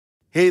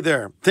Hey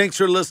there. Thanks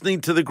for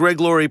listening to the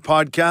Greg Laurie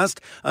Podcast,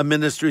 a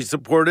ministry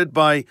supported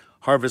by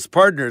Harvest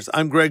Partners.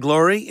 I'm Greg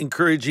Laurie,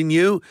 encouraging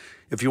you,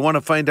 if you want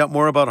to find out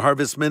more about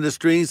Harvest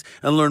Ministries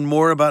and learn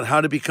more about how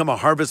to become a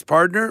Harvest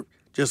Partner,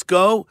 just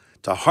go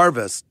to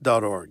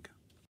harvest.org.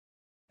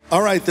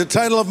 All right, the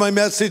title of my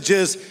message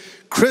is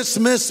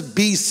Christmas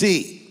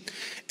BC.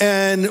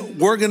 And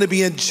we're going to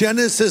be in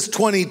Genesis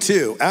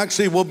 22.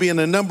 Actually, we'll be in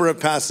a number of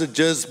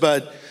passages,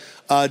 but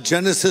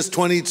Genesis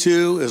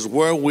 22 is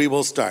where we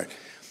will start.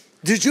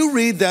 Did you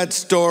read that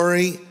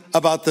story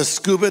about the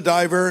scuba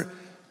diver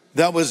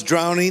that was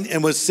drowning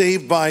and was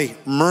saved by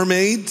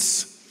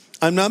mermaids?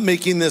 I'm not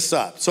making this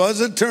up. So as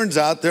it turns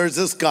out, there's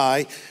this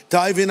guy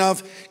diving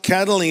off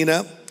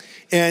Catalina,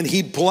 and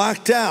he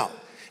blacked out.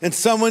 And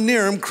someone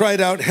near him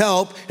cried out,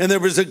 "Help!" And there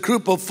was a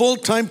group of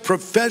full-time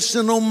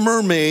professional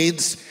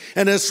mermaids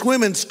and a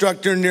swim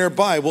instructor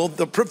nearby. Well,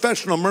 the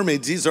professional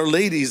mermaids, these are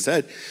ladies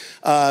that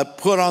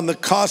put on the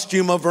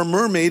costume of a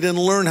mermaid and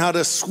learn how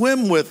to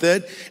swim with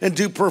it and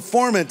do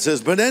performances.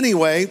 But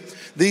anyway,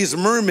 these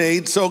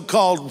mermaids,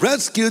 so-called,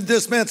 rescued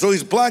this man. So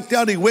he's blacked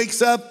out, he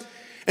wakes up,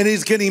 and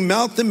he's getting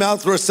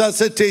mouth-to-mouth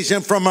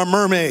resuscitation from a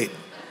mermaid.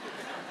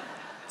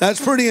 That's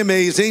pretty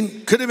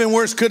amazing. Could have been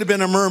worse, could have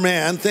been a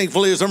merman.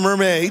 Thankfully, it was a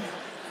mermaid.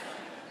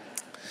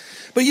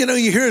 But you know,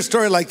 you hear a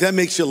story like that,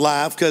 makes you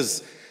laugh,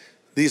 because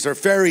these are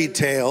fairy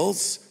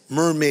tales,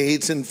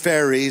 mermaids and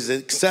fairies,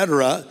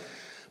 etc.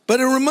 But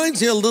it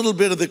reminds you a little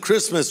bit of the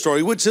Christmas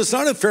story, which is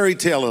not a fairy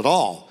tale at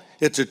all.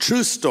 It's a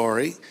true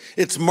story.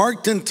 It's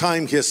marked in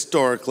time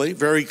historically,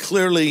 very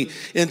clearly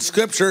in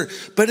Scripture.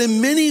 But in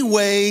many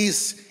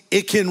ways,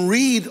 it can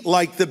read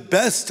like the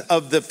best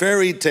of the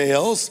fairy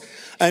tales.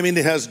 I mean,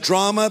 it has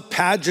drama,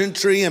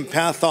 pageantry, and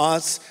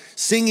pathos,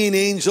 singing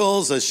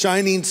angels, a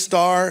shining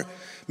star,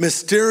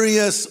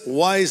 mysterious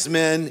wise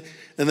men,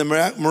 and the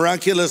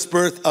miraculous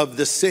birth of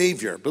the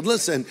Savior. But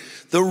listen,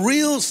 the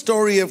real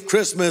story of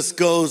Christmas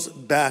goes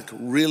back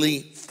really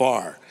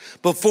far.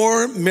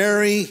 Before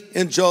Mary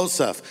and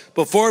Joseph,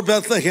 before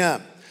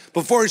Bethlehem,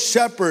 before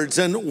shepherds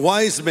and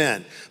wise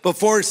men,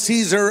 before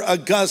Caesar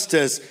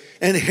Augustus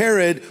and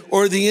Herod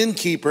or the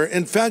innkeeper.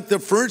 In fact, the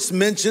first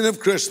mention of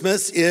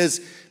Christmas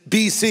is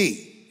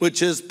BC,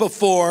 which is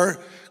before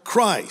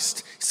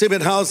Christ. You say,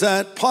 but how's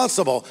that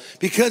possible?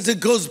 Because it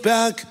goes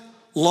back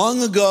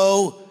long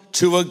ago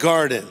to a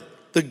garden,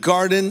 the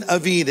Garden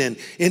of Eden.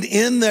 And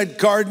in that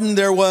garden,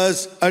 there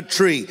was a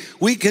tree.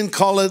 We can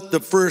call it the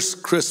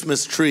first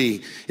Christmas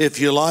tree, if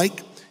you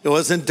like. It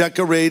wasn't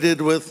decorated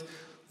with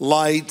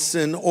lights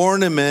and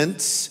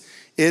ornaments.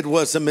 It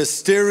was a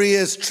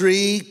mysterious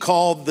tree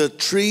called the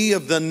tree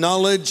of the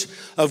knowledge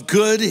of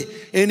good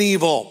and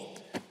evil.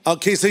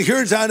 Okay, so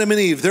here's Adam and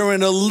Eve. They're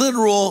in a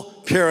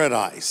literal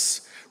paradise,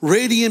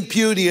 radiant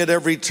beauty at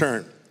every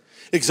turn.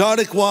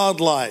 Exotic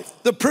wildlife,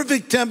 the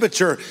perfect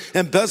temperature,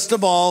 and best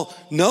of all,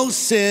 no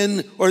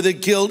sin or the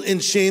guilt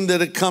and shame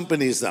that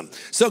accompanies them.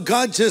 So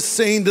God just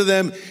saying to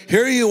them,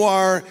 here you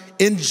are,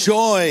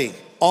 enjoy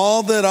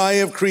all that I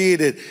have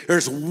created.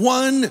 There's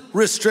one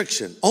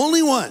restriction,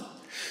 only one.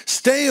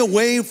 Stay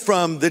away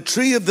from the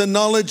tree of the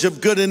knowledge of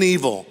good and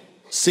evil.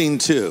 Scene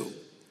 2,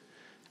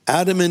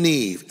 Adam and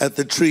Eve at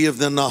the tree of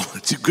the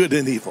knowledge of good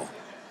and evil.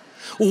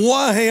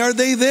 Why are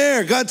they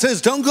there? God says,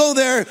 don't go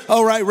there.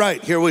 Oh,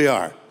 right, here we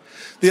are.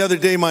 The other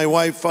day, my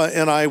wife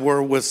and I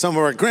were with some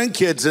of our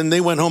grandkids, and they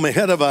went home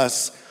ahead of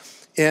us.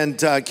 And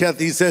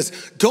Kathy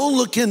says, don't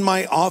look in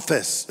my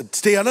office.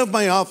 Stay out of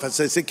my office.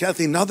 I said,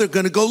 Kathy, now they're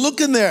going to go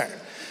look in there,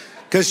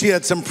 because she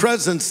had some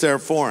presents there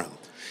for them.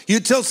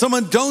 You tell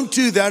someone, don't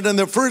do that, and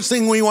the first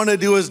thing we want to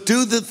do is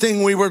do the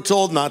thing we were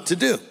told not to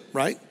do,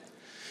 right?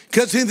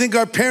 Because we think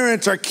our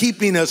parents are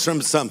keeping us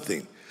from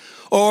something.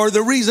 Or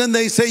the reason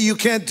they say you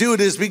can't do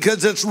it is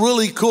because it's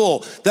really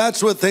cool.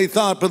 That's what they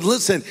thought. But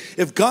listen,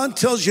 if God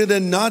tells you to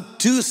not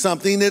do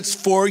something, it's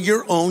for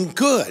your own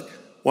good.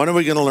 When are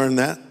we going to learn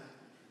that?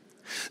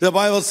 The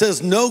Bible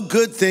says, no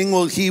good thing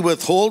will he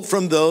withhold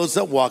from those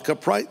that walk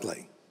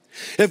uprightly.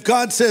 If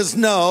God says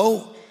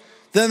no,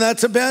 then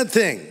that's a bad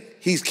thing.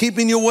 He's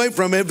keeping you away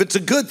from it. If it's a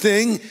good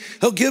thing,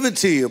 he'll give it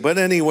to you. But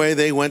anyway,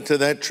 they went to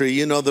that tree.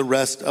 You know the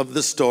rest of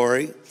the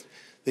story.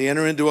 They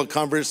enter into a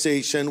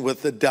conversation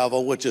with the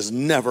devil, which is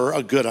never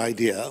a good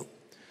idea.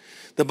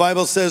 The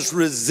Bible says,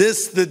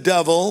 resist the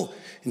devil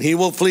and he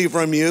will flee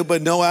from you.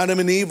 But no, Adam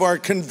and Eve are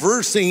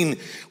conversing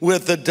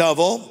with the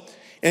devil.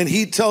 And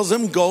he tells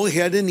them, go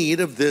ahead and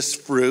eat of this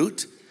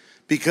fruit,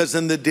 because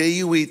in the day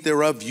you eat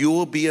thereof, you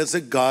will be as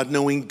a God,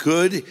 knowing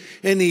good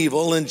and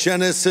evil. And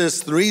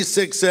Genesis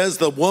 3:6 says,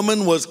 the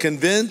woman was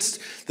convinced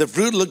the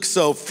fruit looked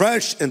so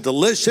fresh and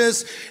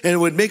delicious, and it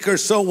would make her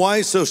so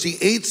wise. So she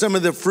ate some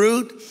of the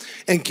fruit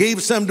and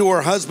gave some to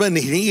her husband,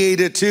 and he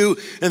ate it too,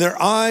 and their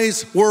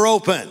eyes were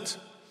opened.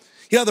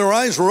 Yeah, their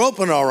eyes were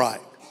open, all right,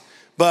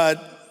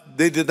 but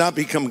they did not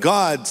become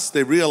gods.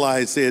 They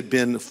realized they had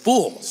been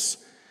fools.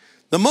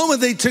 The moment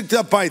they took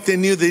that bite, they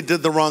knew they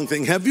did the wrong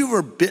thing. Have you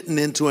ever bitten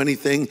into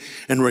anything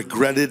and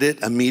regretted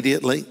it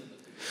immediately?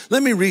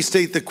 Let me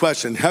restate the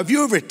question. Have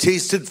you ever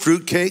tasted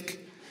fruitcake?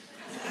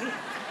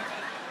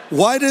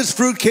 Why does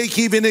fruitcake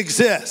even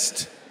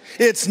exist?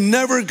 It's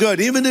never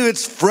good. Even if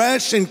it's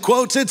fresh, in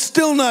quotes, it's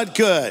still not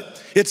good.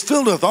 It's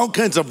filled with all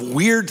kinds of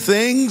weird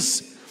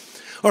things.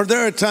 Or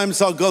there are times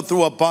I'll go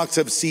through a box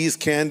of See's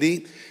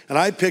candy and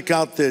I pick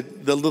out the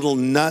little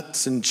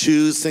nuts and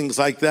chews, things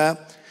like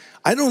that.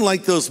 I don't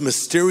like those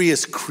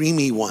mysterious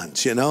creamy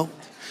ones, you know?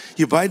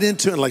 You bite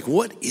into it and like,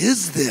 what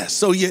is this?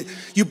 So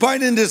you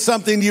bite into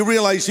something, you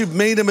realize you've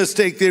made a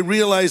mistake. They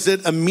realize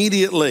it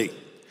immediately.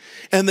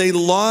 And they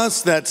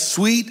lost that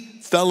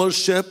sweet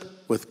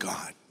fellowship with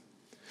God.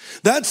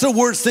 That's the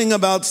worst thing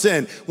about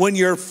sin, when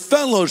your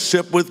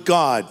fellowship with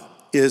God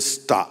is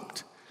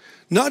stopped,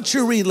 not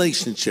your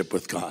relationship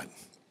with God.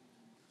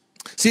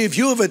 See, if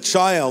you have a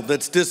child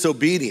that's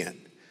disobedient,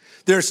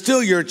 they're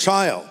still your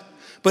child,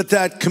 but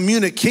that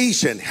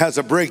communication has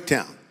a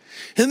breakdown.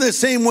 In the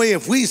same way,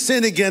 if we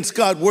sin against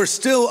God, we're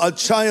still a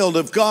child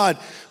of God,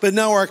 but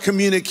now our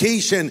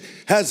communication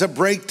has a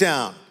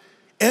breakdown.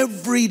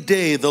 Every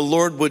day the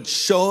Lord would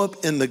show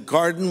up in the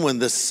garden when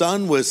the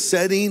sun was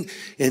setting,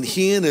 and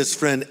he and his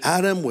friend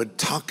Adam would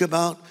talk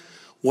about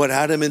what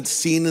Adam had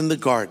seen in the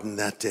garden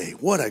that day.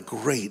 What a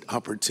great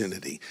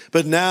opportunity.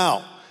 But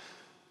now,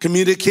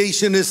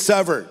 communication is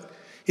severed.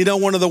 You know,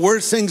 one of the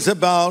worst things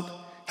about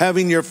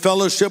having your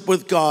fellowship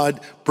with God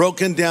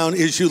broken down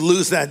is you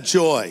lose that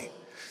joy.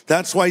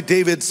 That's why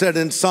David said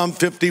in Psalm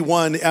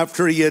 51,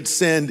 after he had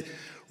sinned,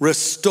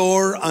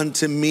 restore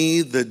unto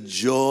me the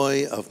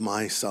joy of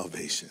my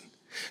salvation.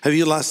 Have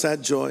you lost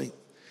that joy?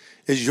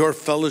 Is your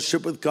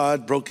fellowship with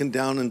God broken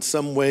down in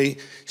some way,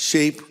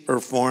 shape, or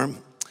form?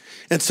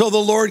 And so the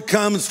Lord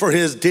comes for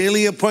his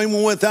daily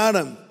appointment with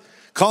Adam,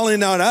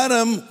 calling out,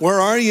 Adam, where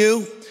are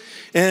you?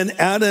 And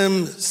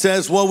Adam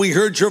says, well, we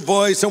heard your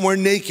voice and we're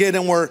naked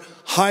and we're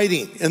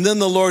hiding. And then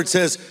the Lord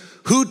says,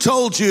 who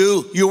told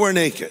you you were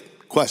naked?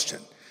 Question.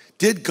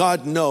 Did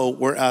God know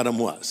where Adam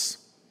was?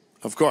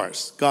 Of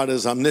course, God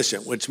is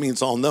omniscient, which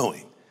means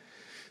all-knowing.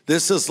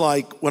 This is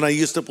like when I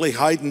used to play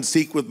hide and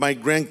seek with my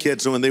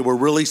grandkids when they were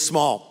really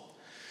small.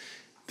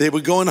 They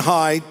would go and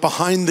hide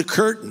behind the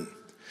curtain,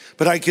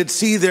 but I could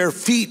see their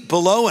feet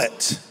below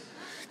it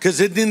because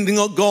it didn't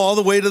go all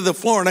the way to the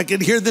floor, and I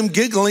could hear them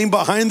giggling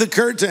behind the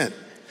curtain.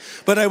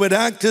 But I would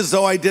act as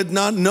though I did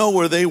not know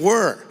where they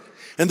were.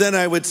 And then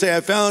I would say,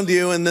 I found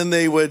you, and then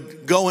they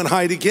would go and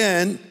hide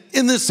again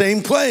in the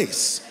same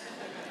place.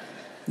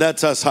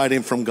 That's us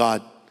hiding from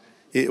God.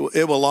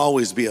 It will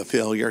always be a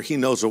failure. He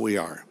knows where we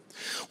are.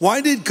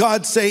 Why did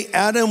God say,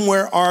 Adam,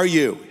 where are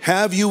you?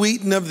 Have you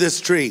eaten of this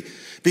tree?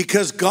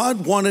 Because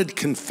God wanted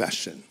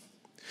confession.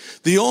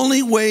 The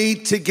only way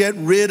to get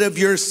rid of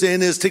your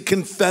sin is to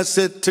confess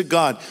it to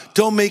God.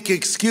 Don't make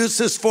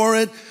excuses for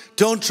it.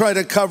 Don't try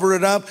to cover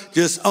it up.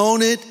 Just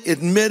own it,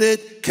 admit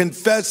it,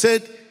 confess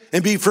it,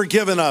 and be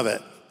forgiven of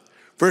it.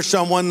 1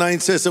 John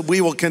 1:9 says that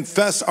we will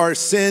confess our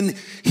sin.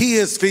 He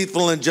is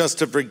faithful and just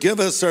to forgive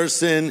us our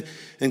sin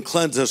and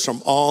cleanse us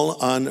from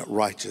all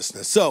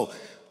unrighteousness. So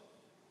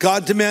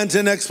God demands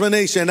an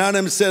explanation.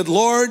 Adam said,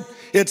 Lord,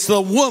 it's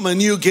the woman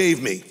you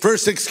gave me.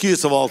 First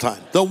excuse of all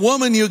time. The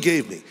woman you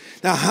gave me.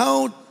 Now,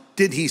 how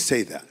did he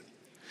say that?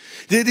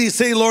 Did he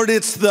say, Lord,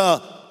 it's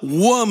the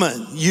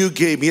woman you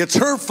gave me. It's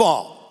her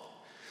fault.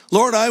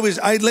 Lord, I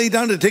lay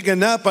down to take a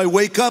nap. I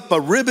wake up, a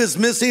rib is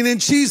missing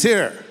and she's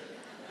here.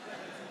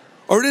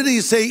 Or did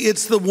he say,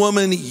 it's the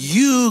woman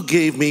you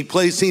gave me,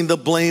 placing the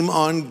blame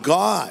on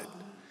God?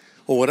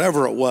 Well,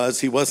 whatever it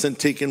was, he wasn't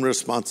taking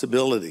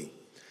responsibility.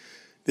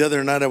 The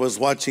other night I was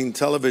watching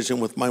television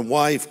with my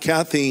wife,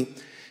 Kathy,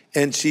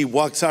 and she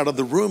walks out of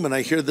the room and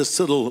I hear this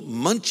little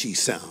munchy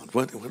sound.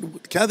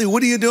 Kathy,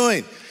 what are you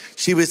doing?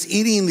 She was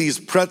eating these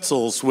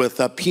pretzels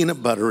with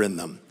peanut butter in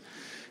them.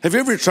 Have you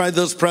ever tried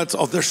those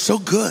pretzels? Oh, they're so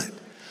good.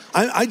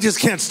 I just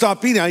can't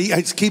stop eating.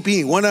 I just keep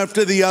eating one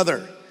after the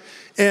other.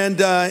 And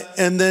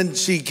then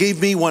she gave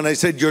me one. I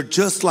said, you're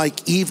just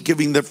like Eve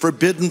giving the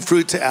forbidden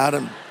fruit to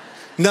Adam.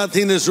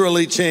 Nothing has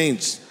really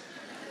changed.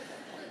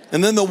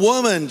 And then the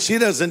woman, she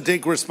doesn't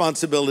take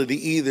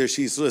responsibility either.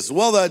 She says,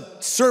 well, the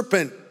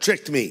serpent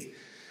tricked me.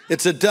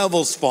 It's the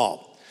devil's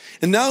fault.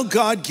 And now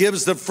God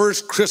gives the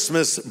first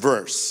Christmas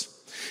verse.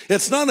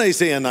 It's not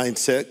Isaiah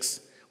 9:6,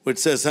 which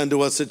says,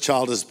 unto us a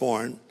child is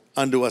born,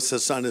 unto us a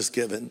son is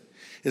given.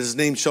 His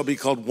name shall be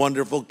called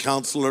Wonderful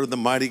Counselor, the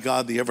Mighty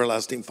God, the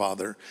Everlasting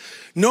Father.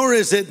 Nor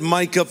is it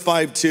Micah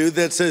 5:2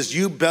 that says,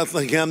 you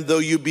Bethlehem, though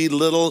you be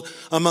little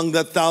among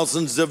the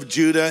thousands of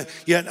Judah,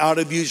 yet out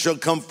of you shall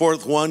come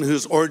forth one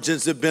whose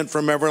origins have been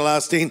from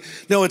everlasting.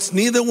 No, it's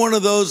neither one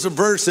of those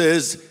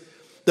verses.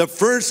 The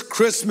first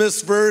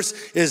Christmas verse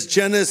is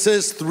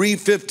Genesis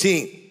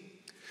 3:15,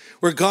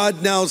 where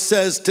God now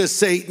says to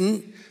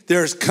Satan,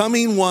 there's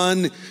coming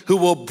one who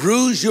will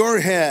bruise your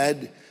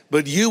head,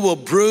 but you will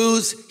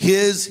bruise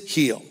his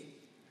heel.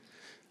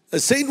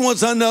 Satan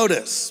was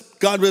unnoticed.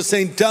 God was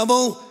saying,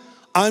 devil,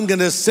 I'm going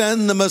to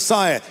send the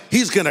Messiah.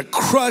 He's going to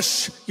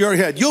crush your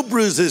head. You'll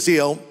bruise his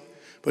heel,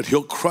 but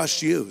he'll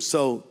crush you.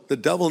 So the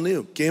devil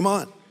knew, game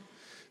on.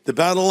 The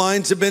battle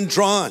lines have been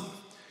drawn.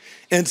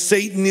 And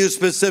Satan knew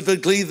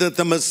specifically that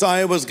the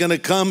Messiah was going to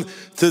come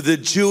to the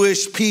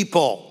Jewish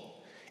people.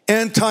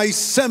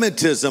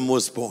 anti-Semitism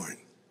was born.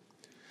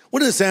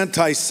 What is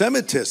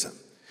anti-Semitism?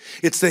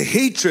 It's the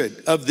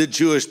hatred of the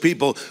Jewish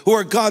people who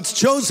are God's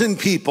chosen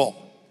people.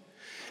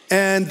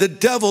 And the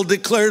devil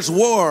declares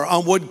war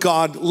on what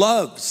God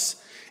loves.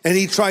 And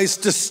he tries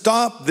to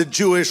stop the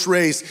Jewish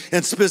race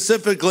and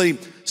specifically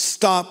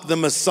stop the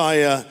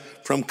Messiah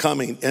from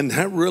coming. And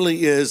that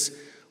really is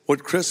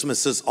what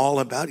Christmas is all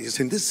about. You're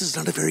saying, this is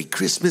not a very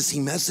Christmassy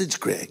message,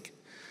 Greg.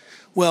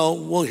 Well,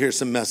 we'll hear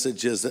some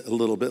messages a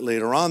little bit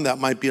later on that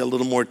might be a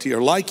little more to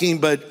your liking,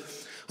 but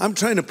I'm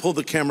trying to pull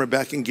the camera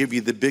back and give you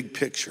the big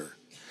picture.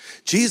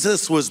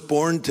 Jesus was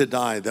born to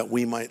die that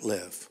we might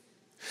live.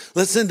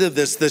 Listen to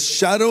this. The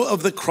shadow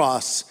of the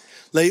cross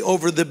lay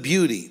over the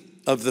beauty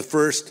of the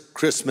first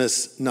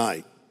Christmas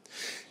night.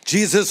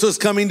 Jesus was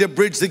coming to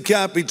bridge the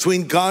gap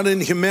between God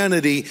and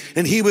humanity,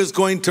 and he was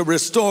going to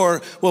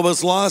restore what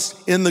was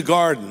lost in the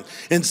garden.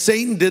 And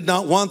Satan did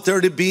not want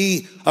there to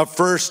be a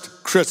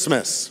first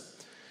Christmas.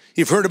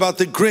 You've heard about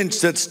the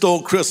Grinch that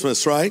stole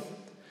Christmas, right?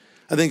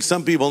 I think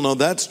some people know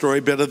that story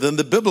better than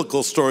the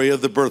biblical story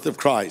of the birth of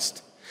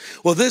Christ.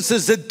 Well, this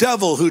is the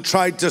devil who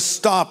tried to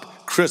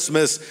stop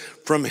Christmas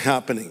from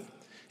happening.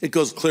 It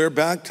goes clear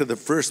back to the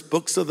first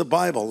books of the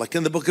Bible, like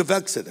in the book of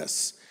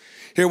Exodus.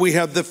 Here we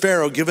have the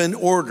Pharaoh give an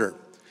order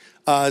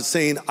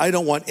saying, I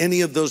don't want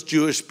any of those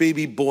Jewish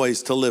baby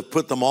boys to live,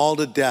 put them all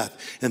to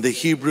death. And the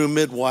Hebrew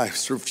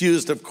midwives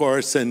refused, of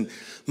course, and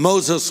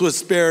Moses was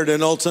spared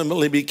and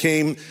ultimately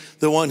became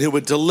the one who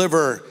would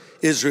deliver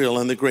Israel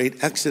in the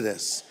great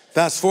Exodus.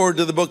 Fast forward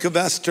to the book of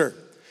Esther.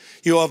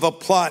 You have a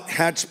plot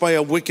hatched by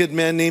a wicked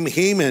man named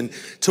Haman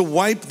to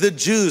wipe the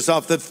Jews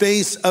off the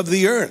face of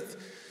the earth.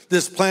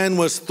 This plan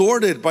was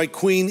thwarted by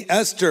Queen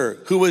Esther,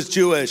 who was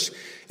Jewish,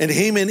 and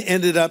Haman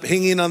ended up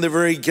hanging on the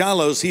very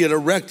gallows he had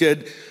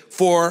erected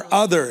for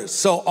others.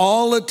 So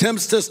all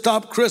attempts to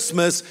stop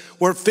Christmas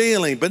were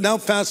failing. But now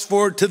fast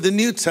forward to the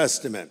New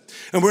Testament,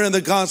 and we're in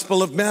the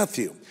Gospel of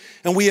Matthew,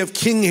 and we have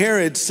King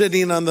Herod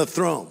sitting on the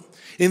throne.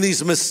 And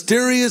these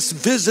mysterious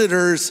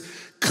visitors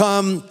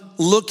come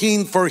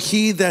looking for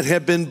he that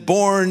had been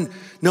born,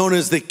 known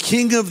as the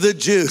King of the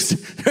Jews.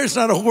 There's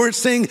not a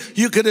worse thing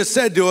you could have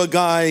said to a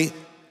guy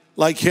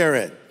like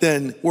Herod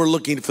than we're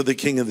looking for the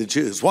King of the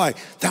Jews. Why?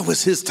 That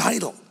was his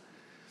title.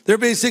 They're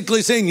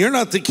basically saying, you're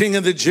not the King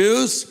of the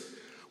Jews.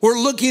 We're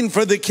looking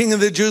for the King of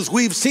the Jews.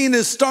 We've seen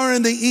his star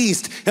in the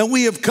east, and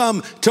we have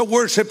come to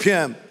worship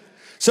him.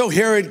 So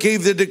Herod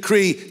gave the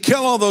decree,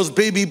 kill all those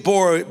baby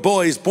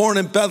boys born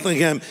in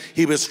Bethlehem.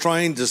 He was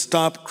trying to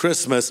stop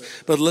Christmas.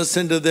 But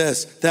listen to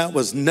this, that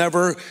was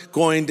never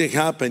going to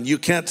happen. You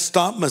can't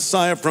stop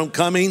Messiah from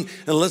coming.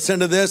 And listen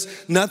to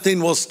this, nothing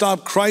will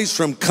stop Christ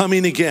from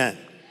coming again.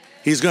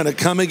 He's going to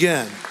come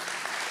again.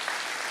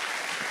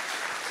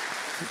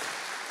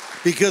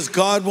 Because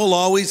God will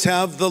always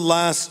have the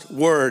last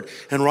word.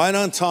 And right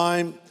on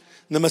time,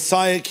 the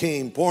Messiah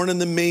came, born in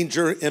the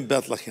manger in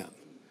Bethlehem.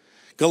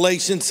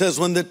 Galatians says,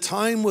 when the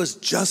time was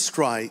just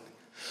right,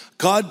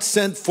 God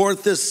sent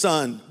forth his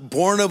son,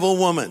 born of a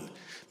woman,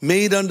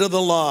 made under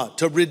the law,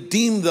 to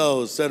redeem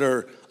those that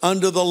are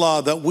under the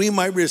law, that we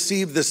might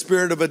receive the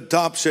spirit of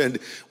adoption,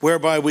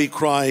 whereby we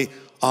cry,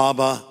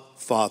 Abba,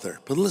 Father.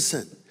 But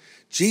listen,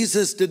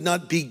 Jesus did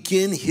not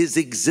begin his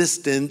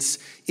existence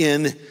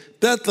in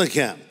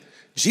Bethlehem.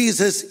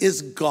 Jesus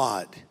is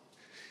God.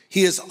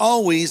 He has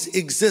always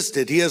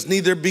existed. He has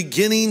neither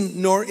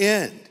beginning nor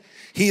end.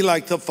 He,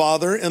 like the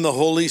Father and the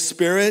Holy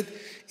Spirit,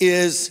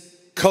 is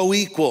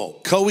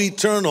co-equal,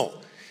 co-eternal.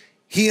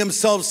 He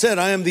himself said,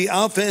 I am the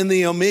Alpha and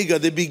the Omega,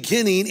 the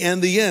beginning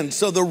and the end.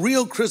 So the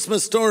real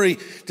Christmas story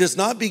does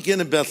not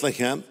begin in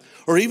Bethlehem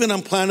or even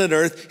on planet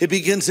Earth. It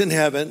begins in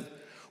heaven,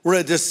 where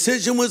a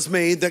decision was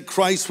made that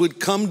Christ would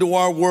come to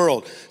our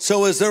world.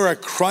 So is there a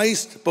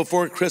Christ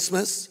before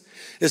Christmas?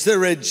 Is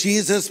there a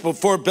Jesus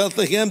before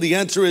Bethlehem? The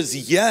answer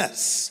is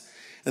yes.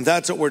 And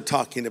that's what we're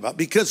talking about.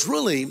 Because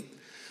really,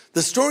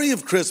 the story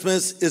of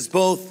Christmas is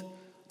both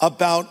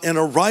about an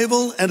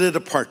arrival and a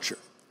departure.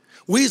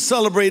 We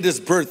celebrate his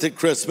birth at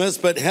Christmas,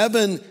 but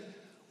heaven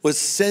was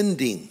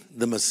sending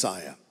the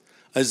Messiah.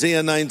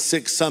 Isaiah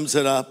 9:6 sums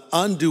it up.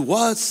 Unto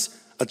us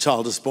a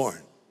child is born.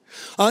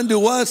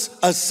 Unto us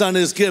a son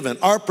is given.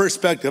 Our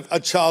perspective, a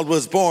child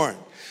was born.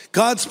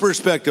 God's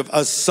perspective,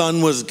 a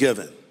son was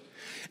given.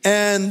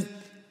 And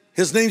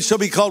his name shall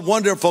be called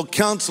Wonderful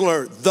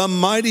Counselor, the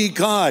Mighty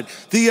God,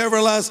 the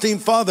Everlasting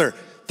Father.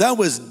 That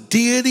was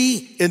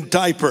deity in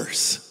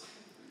diapers.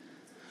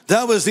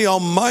 That was the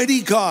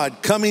Almighty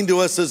God coming to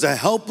us as a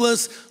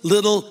helpless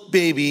little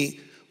baby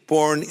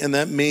born in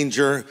that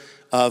manger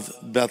of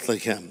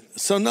Bethlehem.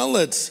 So now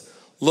let's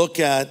look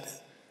at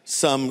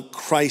some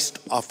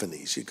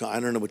Christophanies. I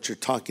don't know what you're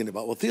talking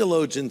about. Well,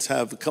 theologians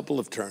have a couple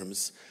of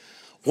terms.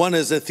 One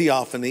is a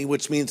theophany,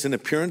 which means an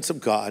appearance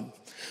of God.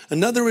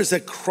 Another is a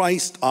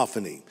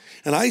Christophany.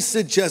 And I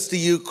suggest to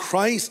you,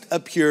 Christ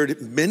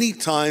appeared many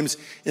times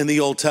in the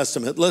Old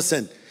Testament.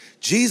 Listen,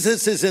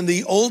 Jesus is in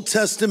the Old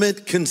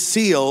Testament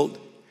concealed,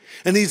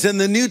 and he's in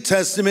the New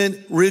Testament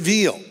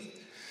revealed.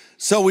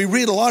 So we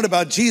read a lot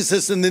about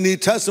Jesus in the New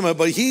Testament,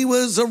 but he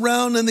was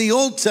around in the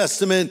Old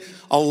Testament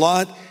a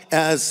lot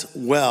as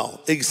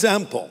well.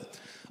 Example,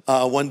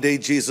 one day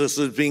Jesus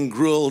was being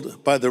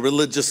grilled by the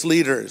religious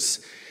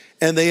leaders,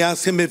 and they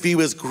asked him if he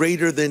was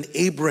greater than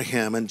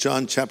Abraham in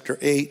John chapter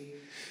 8.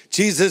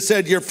 Jesus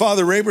said, your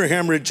father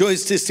Abraham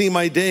rejoiced to see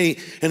my day,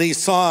 and he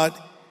saw it,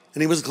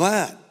 and he was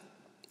glad.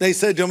 They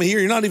said to him, here,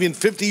 you're not even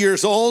 50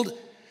 years old,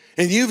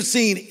 and you've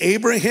seen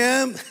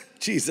Abraham?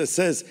 Jesus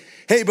says,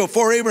 hey,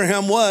 before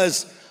Abraham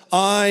was,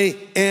 I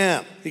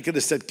am. He could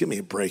have said, give me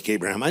a break,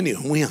 Abraham. I knew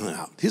him. We hung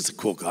out. He's a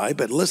cool guy,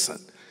 but listen,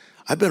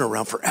 I've been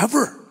around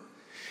forever.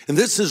 And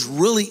this is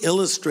really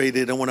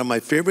illustrated in one of my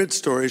favorite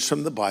stories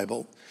from the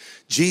Bible,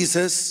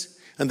 Jesus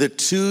and the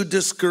two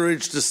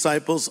discouraged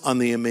disciples on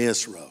the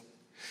Emmaus Road.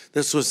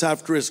 This was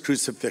after his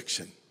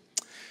crucifixion.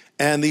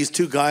 And these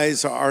two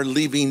guys are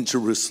leaving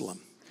Jerusalem.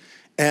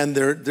 And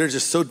they're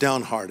just so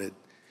downhearted.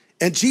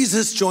 And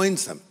Jesus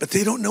joins them, but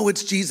they don't know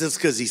it's Jesus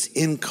because he's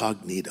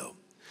incognito.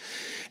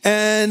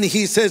 And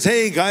he says,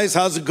 hey guys,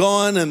 how's it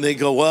going? And they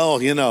go, well,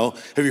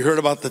 have you heard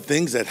about the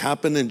things that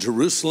happened in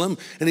Jerusalem?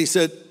 And he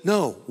said,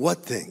 no,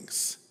 what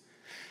things?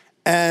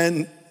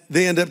 And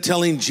they end up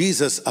telling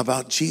Jesus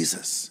about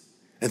Jesus.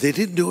 And they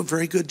didn't do a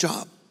very good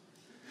job.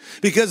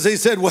 Because they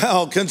said,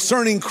 well,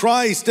 concerning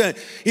Christ,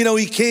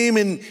 he came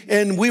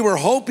and we were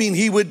hoping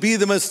he would be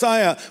the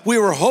Messiah. We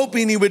were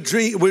hoping he would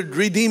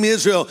redeem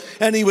Israel.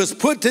 And he was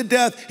put to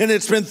death, and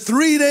it's been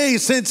 3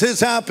 days since this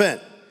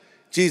happened.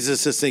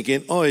 Jesus is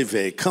thinking, oy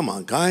vey, come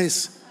on,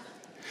 guys.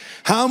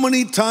 How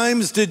many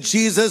times did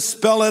Jesus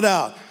spell it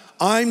out?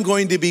 I'm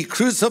going to be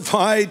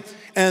crucified,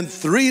 and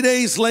 3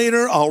 days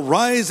later, I'll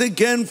rise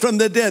again from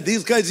the dead.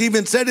 These guys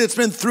even said it's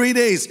been 3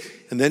 days.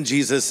 And then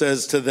Jesus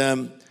says to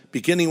them,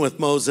 beginning with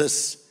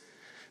Moses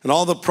and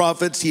all the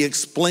prophets, he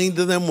explained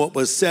to them what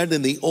was said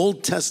in the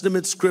Old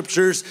Testament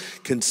scriptures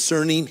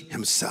concerning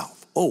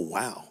himself. Oh,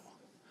 wow.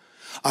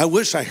 I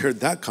wish I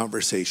heard that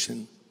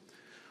conversation.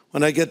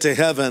 When I get to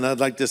heaven, I'd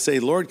like to say,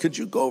 Lord, could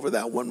you go over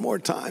that one more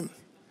time?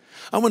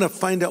 I want to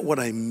find out what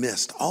I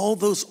missed. All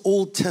those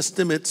Old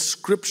Testament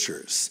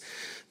scriptures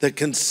that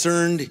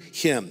concerned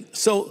him.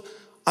 So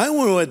I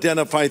want to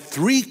identify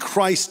 3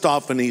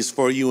 Christophanies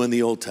for you in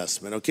the Old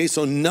Testament. Okay,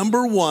 so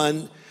number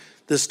 1,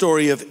 the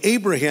story of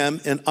Abraham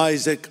and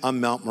Isaac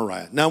on Mount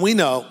Moriah. Now we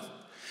know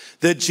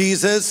that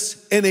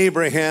Jesus and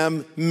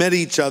Abraham met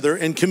each other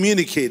and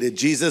communicated.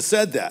 Jesus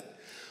said that.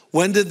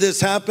 When did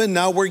this happen?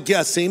 Now we're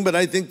guessing, but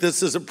I think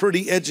this is a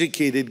pretty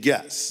educated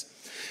guess.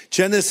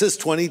 Genesis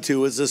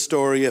 22 is the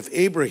story of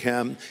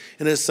Abraham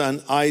and his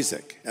son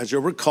Isaac. As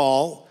you'll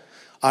recall,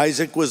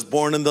 Isaac was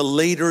born in the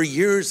later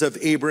years of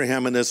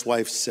Abraham and his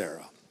wife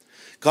Sarah.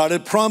 God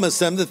had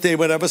promised them that they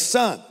would have a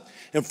son,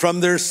 and from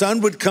their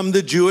son would come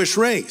the Jewish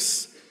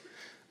race.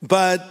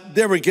 But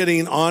they were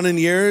getting on in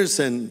years,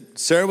 and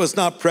Sarah was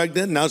not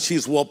pregnant. Now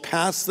she's well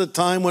past the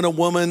time when a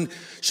woman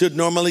should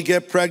normally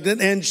get pregnant.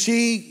 And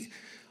she,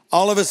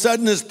 all of a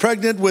sudden, is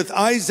pregnant with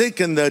Isaac,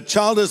 and the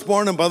child is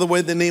born. And by the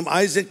way, the name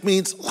Isaac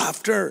means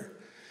laughter,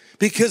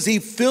 because he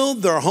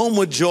filled their home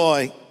with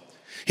joy.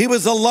 He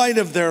was the light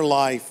of their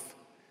life.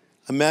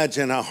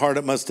 Imagine how hard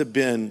it must have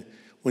been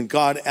when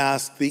God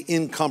asked the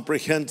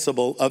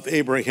incomprehensible of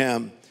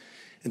Abraham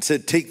and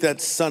said, take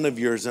that son of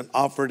yours and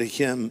offer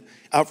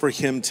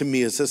him to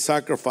me as a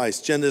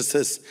sacrifice.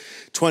 Genesis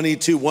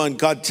 22:1,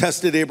 God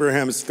tested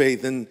Abraham's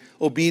faith and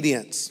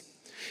obedience.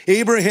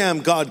 Abraham,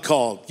 God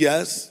called.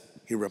 Yes,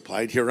 he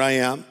replied, here I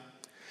am.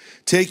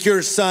 Take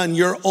your son,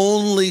 your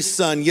only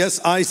son, yes,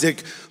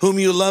 Isaac, whom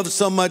you love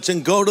so much,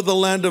 and go to the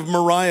land of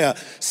Moriah.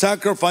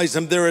 Sacrifice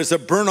him there as a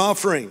burnt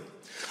offering.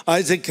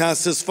 Isaac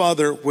asked his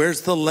father,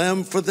 where's the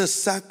lamb for the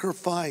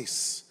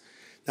sacrifice?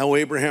 Now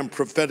Abraham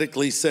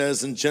prophetically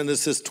says in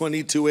Genesis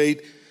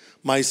 22:8,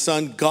 my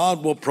son,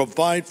 God will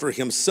provide for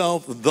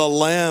himself the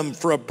lamb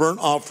for a burnt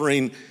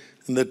offering,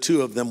 and the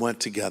two of them went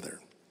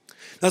together.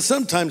 Now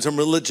sometimes in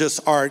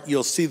religious art,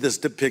 you'll see this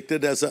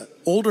depicted as an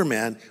older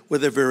man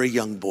with a very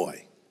young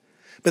boy.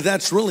 But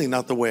that's really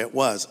not the way it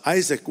was.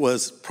 Isaac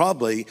was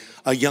probably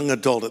a young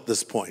adult at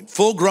this point,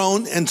 full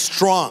grown and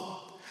strong.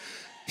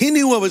 He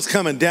knew what was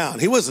coming down.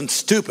 He wasn't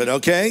stupid,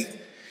 okay?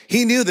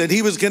 He knew that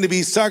he was going to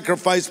be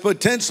sacrificed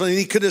potentially, and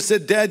he could have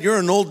said, Dad, you're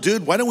an old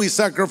dude. Why don't we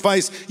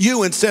sacrifice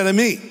you instead of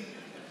me?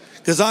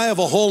 Because I have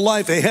a whole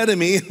life ahead of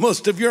me, and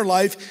most of your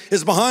life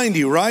is behind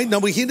you, right?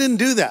 No, but he didn't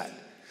do that.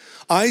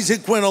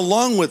 Isaac went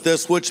along with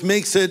this, which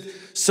makes it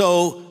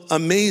so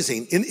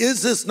amazing. And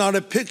is this not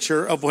a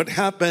picture of what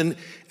happened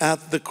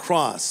at the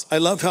cross? I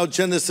love how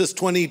Genesis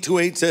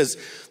 22:8 says,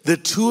 the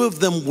two of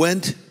them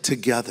went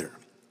together.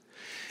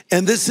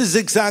 And this is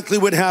exactly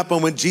what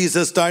happened when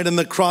Jesus died on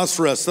the cross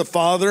for us. The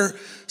Father,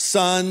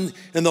 Son,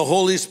 and the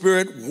Holy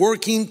Spirit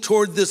working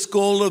toward this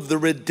goal of the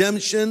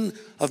redemption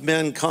of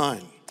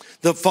mankind.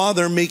 The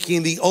Father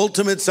making the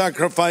ultimate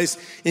sacrifice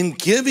in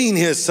giving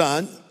his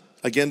Son.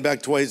 Again,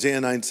 back to Isaiah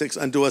 9:6,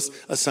 unto us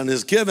a son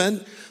is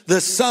given. The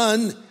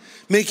Son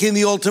making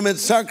the ultimate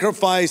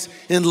sacrifice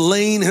in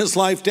laying his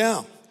life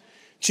down.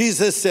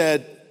 Jesus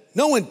said,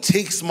 no one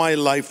takes my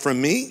life from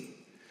me.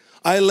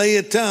 I lay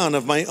it down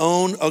of my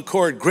own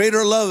accord.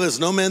 Greater love is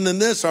no man than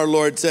this, our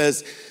Lord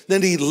says,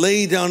 that he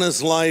laid down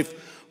his life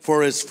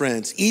for his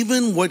friends.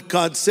 Even what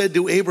God said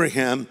to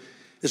Abraham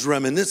is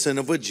reminiscent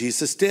of what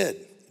Jesus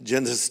did.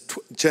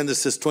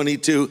 Genesis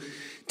 22,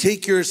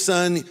 take your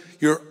son,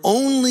 your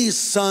only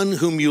son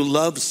whom you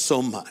love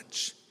so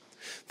much.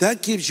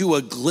 That gives you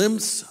a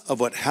glimpse of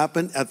what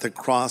happened at the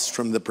cross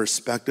from the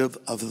perspective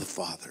of the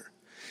Father.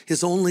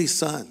 His only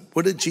son.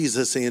 What did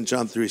Jesus say in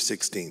John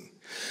 3:16?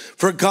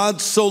 For God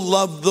so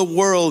loved the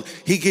world,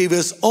 he gave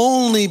his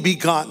only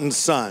begotten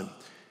son.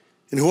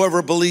 And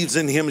whoever believes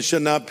in him shall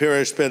not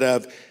perish, but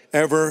have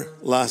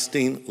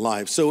everlasting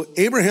life. So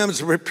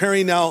Abraham's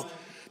preparing now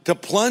to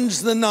plunge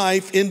the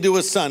knife into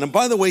his son. And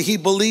by the way, he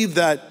believed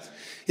that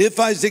if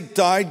Isaac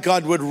died,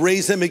 God would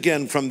raise him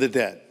again from the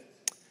dead.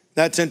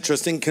 That's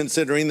interesting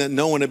considering that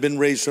no one had been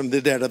raised from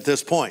the dead at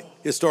this point,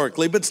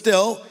 historically. But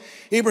still,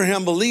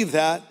 Abraham believed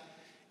that.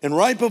 And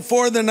right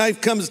before the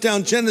knife comes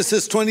down,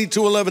 Genesis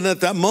 22:11, at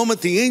that moment,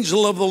 the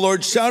angel of the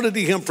Lord shouted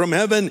to him from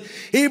heaven,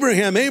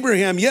 Abraham,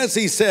 Abraham. Yes,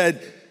 he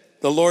said.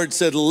 The Lord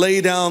said, lay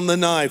down the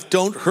knife.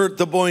 Don't hurt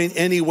the boy in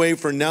any way,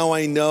 for now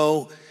I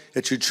know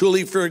that you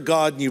truly fear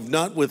God and you've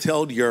not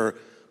withheld your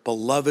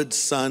beloved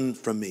son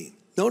from me.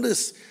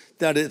 Notice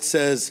that it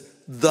says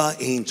the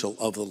angel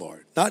of the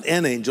Lord, not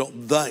an angel,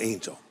 the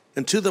angel.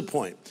 And to the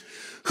point,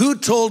 who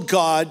told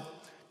God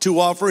to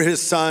offer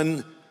his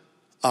son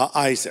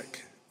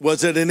Isaac?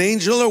 Was it an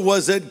angel or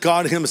was it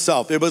God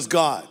himself? It was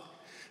God.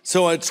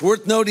 So it's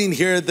worth noting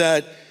here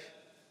that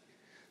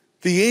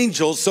the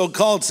angel,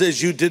 so-called,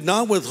 says, you did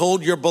not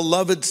withhold your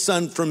beloved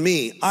son from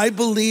me. I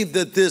believe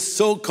that this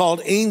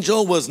so-called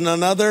angel was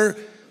none other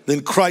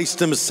than Christ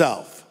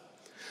himself.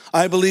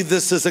 I believe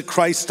this is a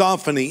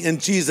Christophany,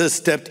 and Jesus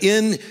stepped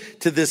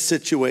into this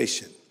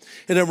situation.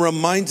 And it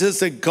reminds us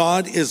that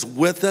God is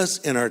with us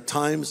in our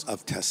times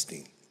of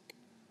testing.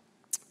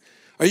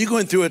 Are you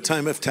going through a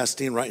time of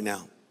testing right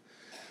now?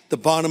 The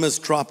bottom has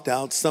dropped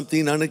out.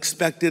 Something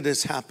unexpected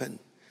has happened.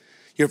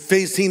 You're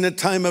facing a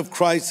time of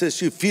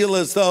crisis. You feel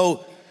as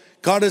though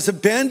God has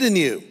abandoned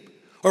you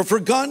or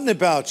forgotten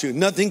about you.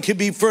 Nothing could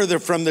be further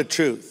from the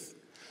truth.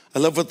 I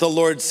love what the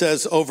Lord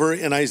says over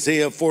in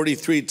Isaiah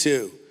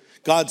 43:2.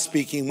 God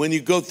speaking, when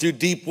you go through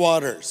deep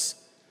waters,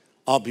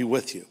 I'll be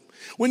with you.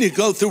 When you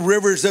go through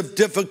rivers of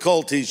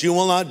difficulties, you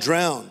will not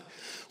drown.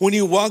 When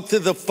you walk through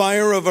the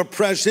fire of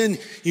oppression,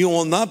 you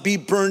will not be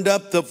burned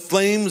up. The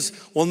flames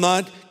will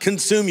not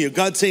consume you.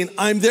 God's saying,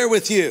 I'm there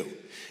with you.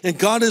 And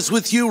God is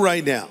with you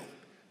right now,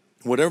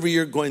 whatever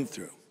you're going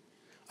through.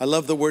 I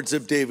love the words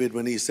of David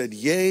when he said,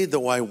 yea,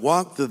 though I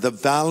walk through the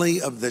valley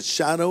of the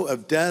shadow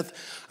of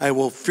death, I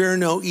will fear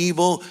no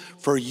evil,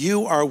 for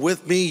you are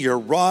with me, your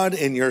rod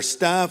and your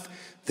staff,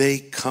 they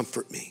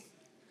comfort me.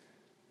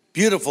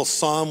 Beautiful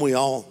psalm, we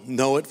all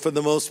know it for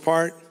the most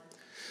part.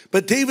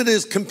 But David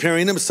is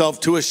comparing himself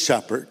to a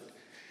shepherd.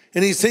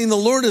 And he's saying the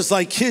Lord is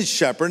like his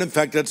shepherd. In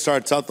fact, it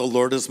starts out, the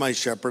Lord is my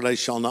shepherd, I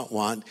shall not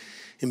want.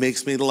 He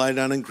makes me to lie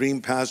down in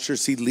green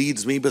pastures. He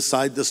leads me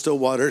beside the still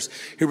waters.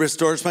 He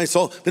restores my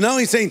soul. But now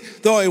he's saying,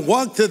 though I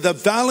walk through the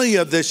valley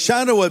of the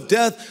shadow of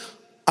death,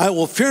 I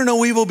will fear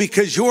no evil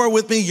because you are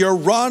with me. Your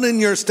rod and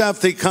your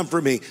staff, they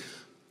comfort me.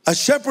 A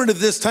shepherd of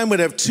this time would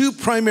have two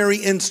primary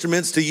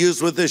instruments to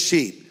use with his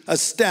sheep. A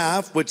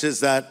staff, which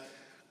is that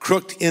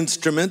crooked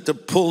instrument to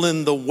pull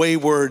in the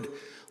wayward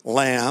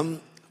lamb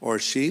or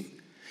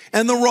sheep,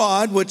 and the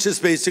rod, which is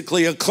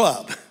basically a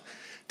club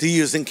to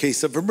use in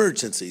case of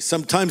emergency.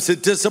 Sometimes to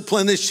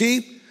discipline a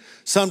sheep,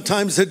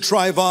 sometimes to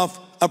drive off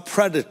a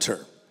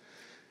predator.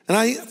 And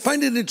I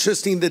find it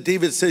interesting that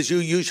David says you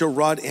use your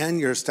rod and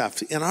your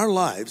staff. In our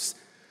lives,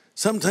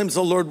 sometimes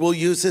the Lord will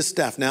use his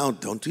staff. Now,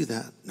 don't do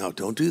that. No,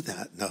 don't do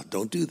that. No,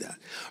 don't do that.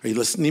 Are you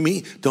listening to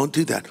me? Don't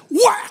do that.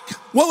 Whack!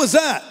 What was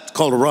that? It's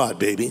called a rod,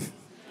 baby.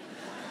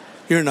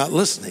 You're not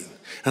listening.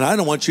 And I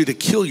don't want you to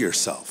kill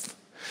yourself.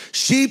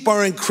 Sheep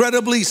are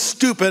incredibly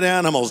stupid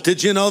animals.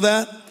 Did you know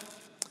that?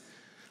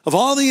 Of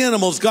all the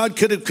animals God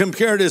could have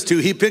compared us to,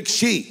 he picked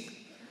sheep.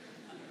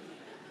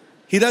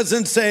 He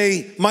doesn't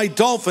say, my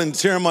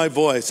dolphins hear my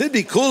voice. It'd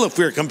be cool if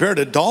we were compared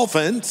to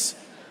dolphins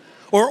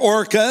or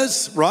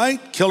orcas, right?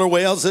 Killer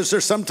whales, as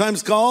they're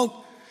sometimes called.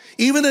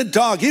 Even a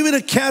dog, even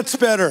a cat's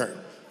better.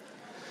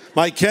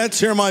 My cats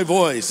hear my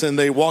voice and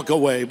they walk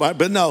away.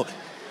 But no, it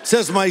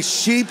says my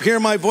sheep hear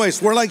my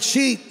voice. We're like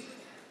sheep.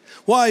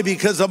 Why?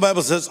 Because the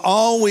Bible says,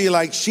 all we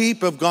like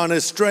sheep have gone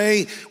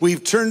astray.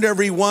 We've turned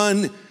every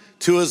one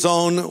to his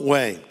own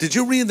way. Did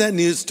you read that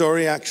news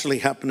story actually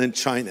happened in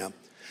China?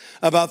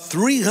 About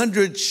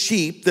 300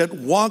 sheep that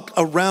walked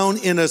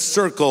around in a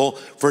circle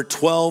for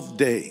 12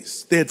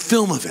 days. They had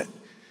film of it.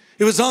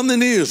 It was on the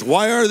news.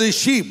 Why are the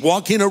sheep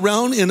walking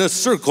around in a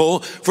circle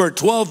for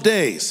 12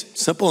 days?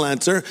 Simple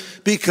answer,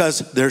 because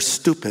they're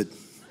stupid.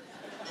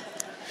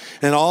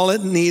 And all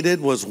it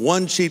needed was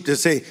one sheep to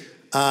say,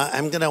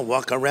 I'm going to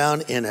walk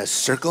around in a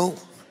circle.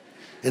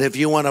 And if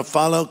you want to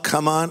follow,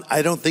 come on.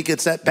 I don't think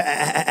it's that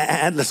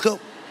bad. Let's go.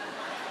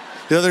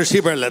 The other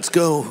sheep are, let's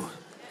go.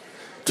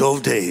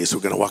 12 days,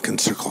 we're going to walk in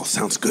circles.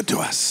 Sounds good to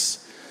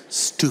us.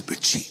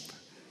 Stupid sheep.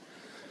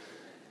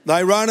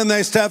 Thy rod and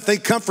thy staff, they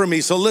comfort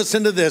me. So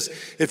listen to this.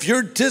 If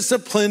you're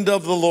disciplined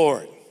of the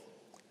Lord,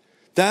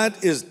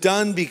 that is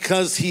done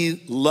because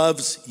he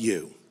loves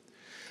you.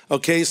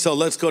 Okay, so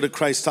let's go to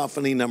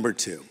Christophany number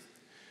 2.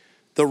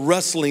 The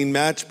wrestling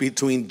match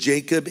between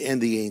Jacob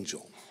and the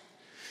angel.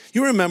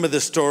 You remember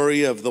the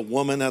story of the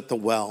woman at the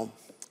well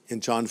in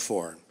John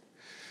 4.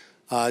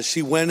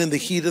 She went in the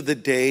heat of the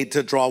day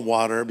to draw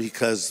water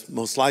because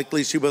most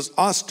likely she was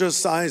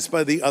ostracized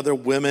by the other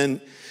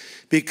women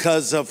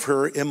because of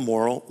her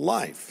immoral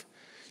life.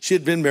 She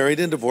had been married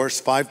and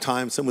divorced 5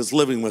 times and was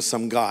living with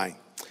some guy.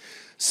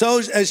 So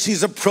as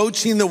she's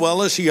approaching the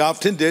well, as she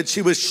often did,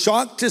 she was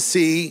shocked to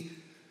see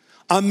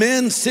a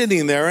man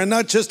sitting there, and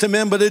not just a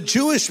man, but a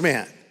Jewish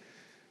man,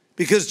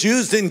 because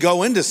Jews didn't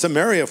go into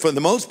Samaria for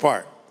the most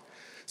part.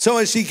 So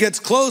as she gets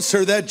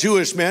closer, that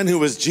Jewish man, who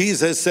was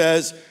Jesus,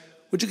 says,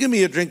 would you give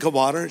me a drink of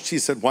water? She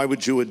said, why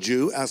would you, a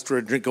Jew, ask for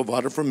a drink of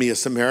water from me, a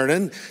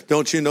Samaritan?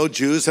 Don't you know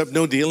Jews have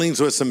no dealings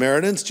with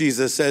Samaritans?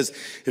 Jesus says,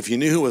 if you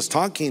knew who was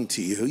talking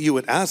to you, you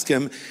would ask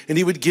him and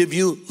he would give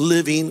you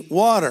living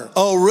water.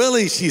 Oh,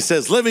 really? She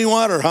says, living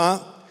water, huh?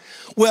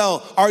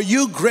 Well, are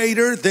you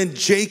greater than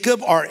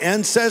Jacob, our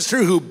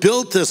ancestor who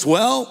built this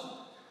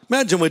well?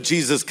 Imagine what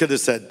Jesus could have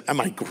said. Am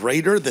I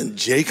greater than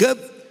Jacob?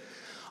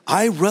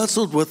 I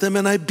wrestled with him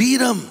and I beat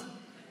him.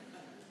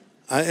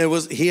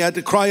 He had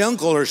to cry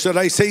uncle, or should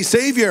I say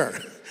savior?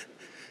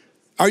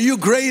 Are you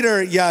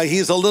greater? Yeah,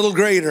 he's a little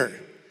greater.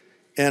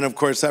 And of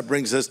course, that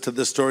brings us to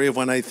the story of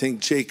when I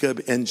think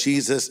Jacob and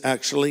Jesus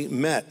actually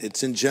met.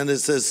 It's in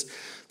Genesis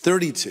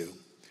 32.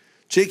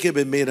 Jacob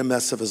had made a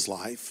mess of his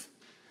life.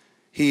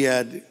 He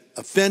had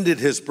offended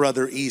his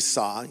brother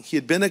Esau. He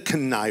had been a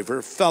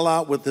conniver, fell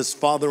out with his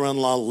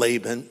father-in-law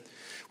Laban,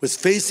 was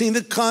facing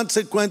the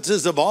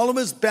consequences of all of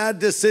his bad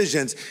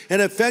decisions. In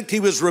effect, he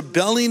was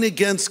rebelling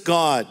against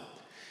God.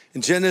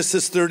 In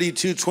Genesis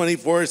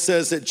 32:24, it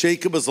says that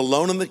Jacob was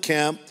alone in the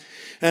camp,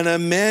 and a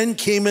man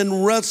came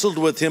and wrestled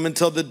with him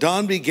until the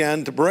dawn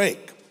began to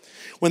break.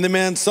 When the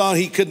man saw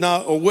he could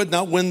not or would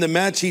not win the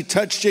match, he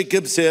touched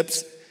Jacob's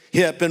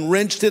hip and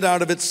wrenched it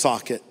out of its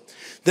socket.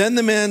 Then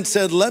the man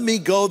said, let me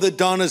go, the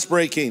dawn is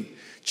breaking.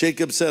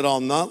 Jacob said,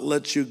 I'll not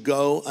let you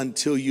go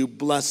until you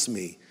bless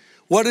me.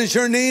 What is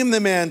your name?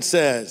 The man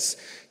says.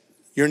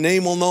 Your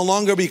name will no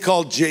longer be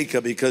called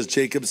Jacob, because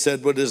Jacob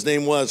said what his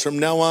name was. From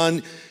now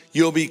on,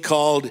 you'll be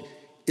called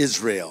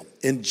Israel.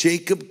 And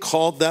Jacob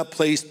called that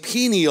place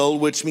Peniel,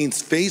 which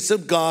means face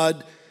of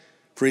God,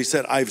 for he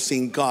said, I've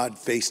seen God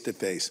face to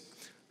face.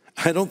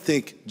 I don't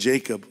think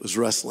Jacob was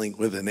wrestling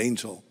with an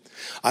angel.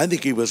 I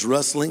think he was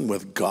wrestling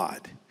with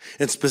God.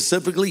 And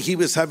specifically, he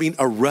was having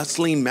a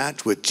wrestling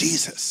match with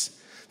Jesus.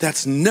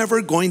 That's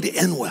never going to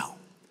end well.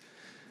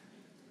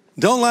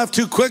 Don't laugh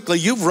too quickly.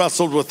 You've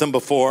wrestled with him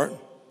before.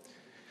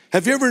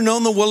 Have you ever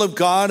known the will of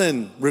God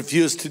and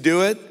refused to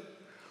do it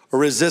or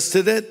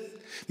resisted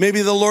it?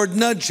 Maybe the Lord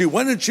nudged you.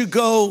 Why don't you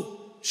go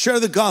share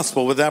the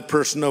gospel with that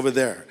person over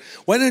there?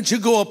 Why don't you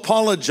go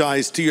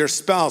apologize to your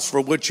spouse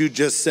for what you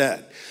just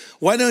said?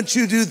 Why don't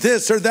you do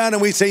this or that?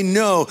 And we say,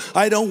 no,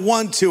 I don't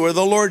want to. Or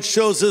the Lord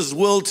shows his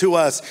will to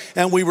us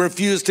and we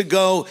refuse to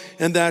go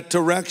in that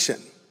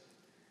direction.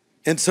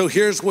 And so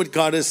here's what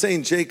God is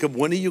saying, Jacob,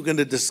 when are you going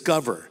to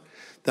discover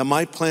that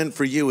my plan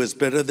for you is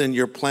better than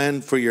your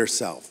plan for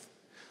yourself?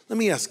 Let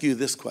me ask you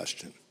this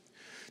question.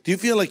 Do you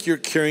feel like you're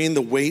carrying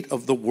the weight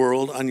of the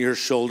world on your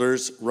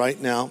shoulders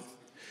right now,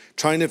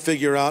 trying to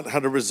figure out how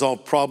to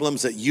resolve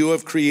problems that you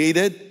have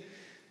created?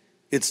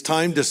 It's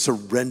time to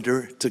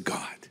surrender to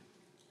God.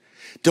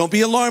 Don't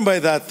be alarmed by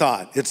that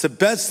thought. It's the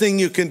best thing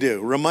you can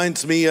do.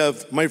 Reminds me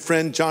of my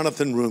friend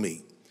Jonathan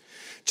Rumi.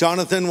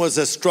 Jonathan was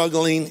a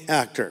struggling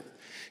actor.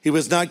 He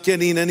was not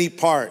getting any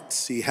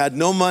parts. He had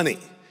no money.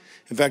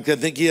 In fact, I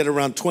think he had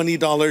around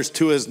 $20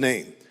 to his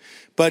name.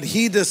 But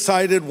he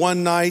decided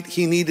one night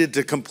he needed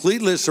to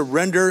completely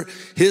surrender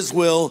his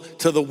will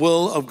to the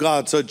will of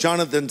God. So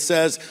Jonathan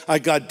says, I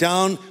got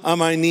down on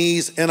my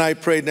knees and I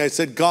prayed. And I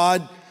said,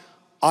 God,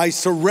 I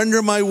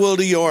surrender my will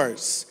to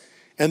yours.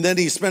 And then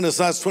he spent his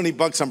last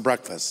 $20 on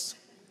breakfast.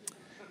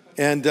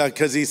 And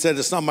because he said,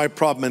 it's not my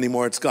problem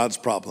anymore, it's God's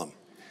problem.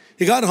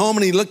 He got home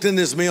and he looked in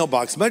his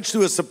mailbox. Much to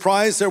his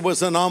surprise, there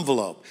was an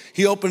envelope.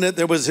 He opened it,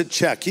 there was a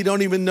check. He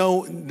didn't even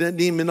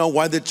know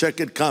why the check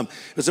had come.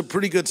 It was a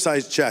pretty good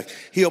sized check.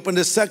 He opened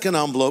a second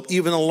envelope,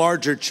 even a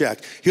larger check.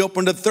 He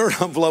opened a third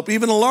envelope,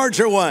 even a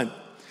larger one.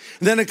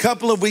 And then a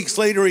couple of weeks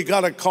later, he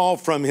got a call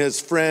from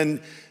his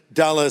friend,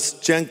 Dallas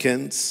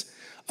Jenkins,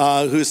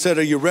 who said,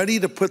 are you ready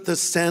to put the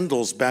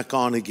sandals back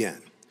on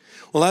again?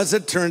 Well, as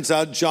it turns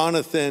out,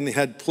 Jonathan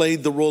had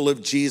played the role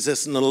of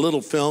Jesus in a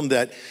little film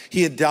that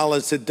he and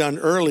Dallas had done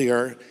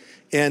earlier.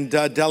 And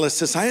Dallas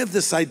says, I have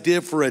this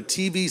idea for a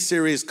TV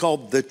series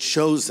called The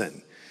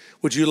Chosen.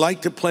 Would you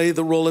like to play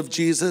the role of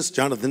Jesus?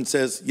 Jonathan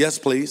says, yes,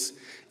 please.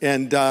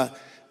 And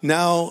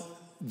now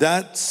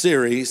that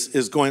series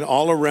is going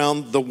all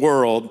around the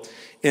world,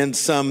 and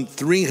some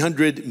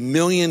 300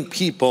 million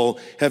people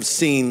have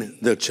seen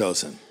The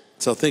Chosen.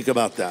 So think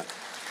about that.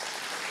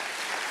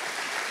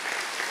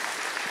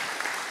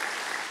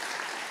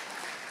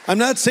 I'm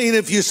not saying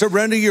if you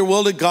surrender your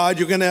will to God,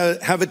 you're going to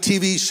have a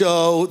TV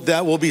show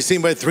that will be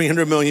seen by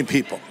 300 million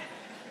people.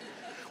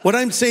 What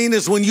I'm saying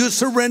is when you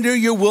surrender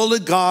your will to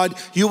God,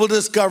 you will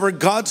discover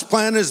God's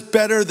plan is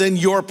better than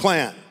your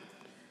plan.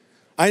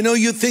 I know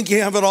you think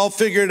you have it all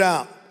figured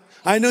out.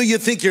 I know you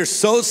think you're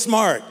so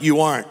smart.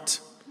 You aren't.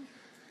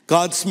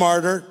 God's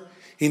smarter.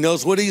 He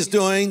knows what he's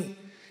doing.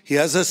 He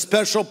has a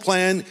special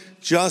plan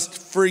just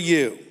for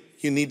you.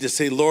 You need to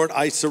say, Lord,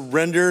 I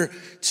surrender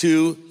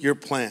to your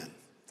plan.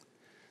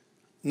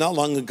 Not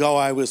long ago,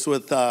 I was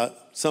with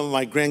some of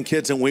my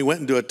grandkids and we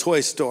went into a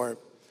toy store.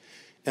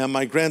 And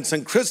my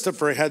grandson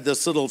Christopher had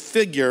this little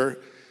figure,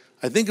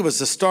 I think it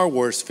was a Star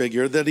Wars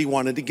figure that he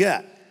wanted to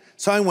get.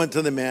 So I went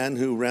to the man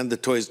who ran the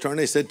toy store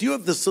and I said, do you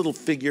have this little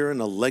figure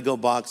in a Lego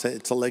box?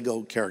 It's a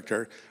Lego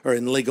character or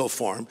in Lego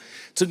form.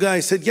 So the guy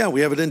said, yeah,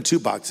 we have it in 2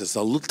 boxes,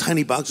 a little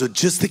tiny box with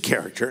just the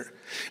character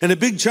and a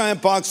big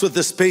giant box with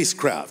the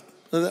spacecraft.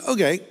 I said,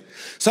 okay.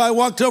 So I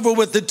walked over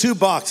with the 2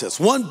 boxes,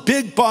 one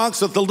big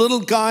box with the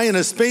little guy and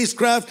a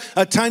spacecraft,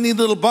 a tiny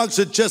little box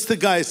with just the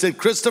guy. I said,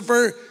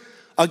 Christopher,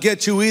 I'll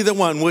get you either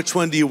one. Which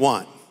one do you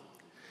want?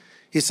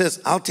 He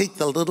says, I'll take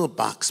the little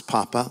box,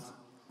 Papa.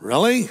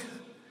 Really?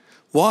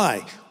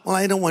 Why? Well,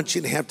 I don't want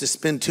you to have to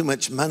spend too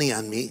much money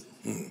on me.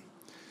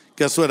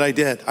 Guess what I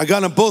did? I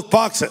got them both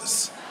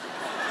boxes.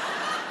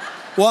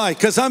 Why?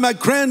 Because I'm a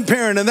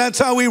grandparent and that's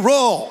how we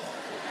roll.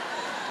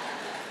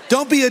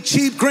 Don't be a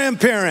cheap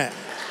grandparent.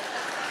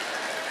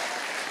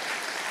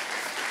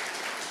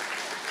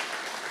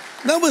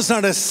 That was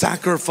not a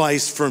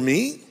sacrifice for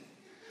me.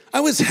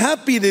 I was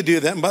happy to do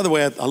that. And by the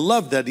way, I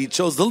love that he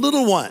chose the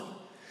little one.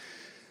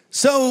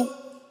 So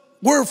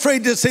we're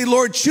afraid to say,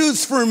 Lord,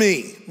 choose for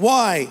me.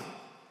 Why?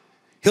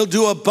 He'll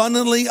do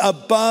abundantly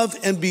above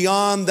and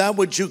beyond that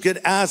which you could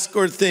ask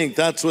or think.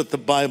 That's what the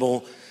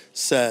Bible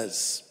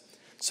says.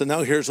 So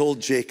now here's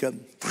old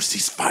Jacob. First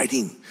he's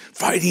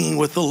fighting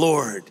with the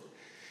Lord.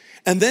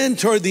 And then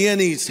toward the end,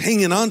 he's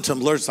hanging on to him.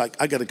 The Lord's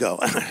like, I got to go.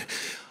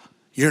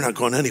 You're not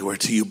going anywhere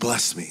till you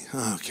bless me.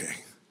 Okay.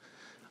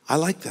 I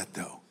like that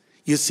though.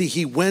 You see,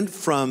 he went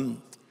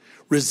from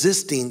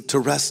resisting to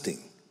resting.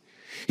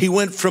 He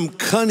went from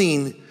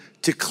cunning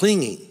to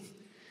clinging.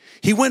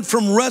 He went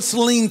from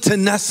wrestling to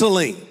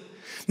nestling.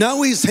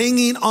 Now he's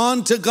hanging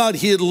on to God.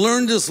 He had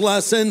learned his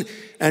lesson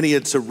and he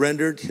had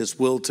surrendered his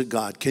will to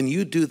God. Can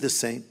you do the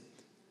same?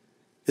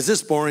 Is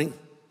this boring?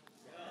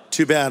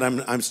 Too bad,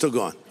 I'm still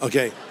going.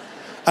 Okay.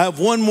 I have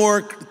one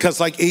more because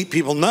like 8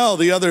 people. No,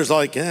 the others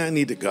like, I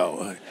need to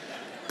go. I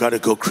got to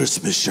go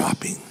Christmas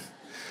shopping.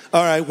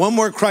 All right, one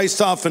more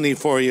Christophany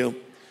for you.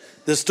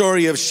 The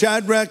story of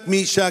Shadrach,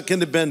 Meshach,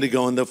 and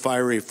Abednego in the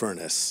fiery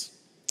furnace.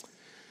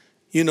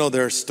 You know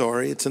their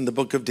story. It's in the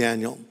book of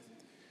Daniel.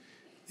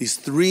 These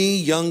 3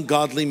 young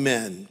godly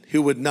men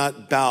who would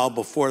not bow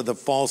before the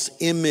false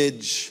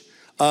image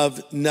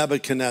of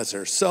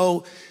Nebuchadnezzar.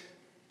 So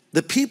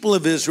the people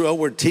of Israel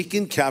were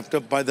taken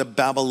captive by the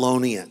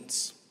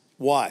Babylonians.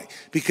 Why?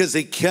 Because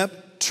they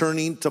kept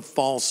turning to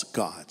false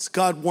gods.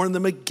 God warned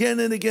them again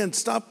and again,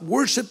 stop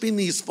worshiping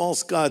these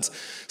false gods.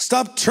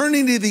 Stop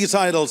turning to these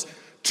idols.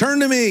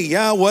 Turn to me.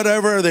 Yeah,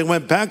 whatever. They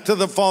went back to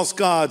the false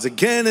gods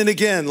again and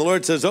again. The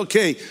Lord says,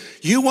 okay,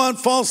 you want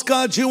false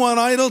gods? You want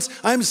idols?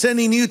 I'm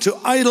sending you to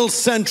Idol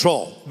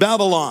Central,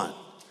 Babylon.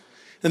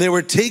 And they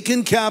were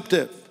taken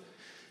captive.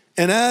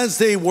 And as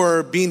they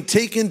were being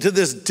taken to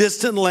this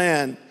distant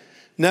land,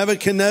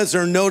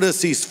 Nebuchadnezzar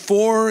noticed these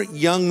 4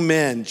 young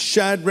men,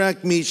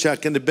 Shadrach,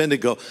 Meshach, and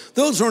Abednego.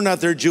 Those were not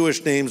their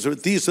Jewish names,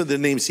 but these are the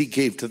names he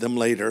gave to them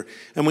later.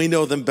 And we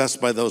know them best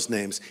by those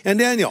names. And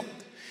Daniel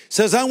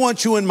says, I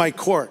want you in my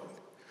court.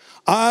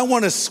 I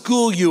want to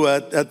school you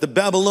at the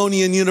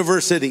Babylonian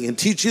University and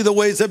teach you the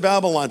ways of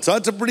Babylon. So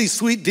that's a pretty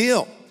sweet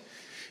deal.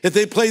 If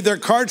they played their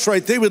cards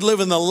right, they would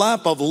live in the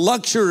lap of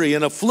luxury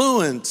and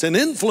affluence and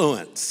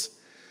influence.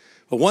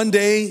 But one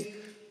day,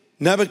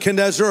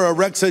 Nebuchadnezzar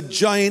erects a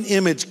giant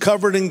image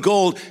covered in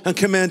gold and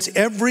commands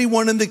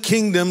everyone in the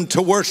kingdom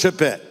to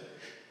worship it.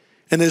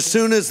 And as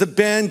soon as the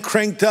band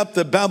cranked up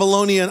the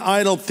Babylonian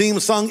idol theme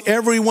song,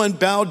 everyone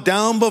bowed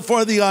down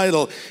before the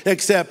idol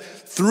except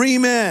 3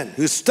 men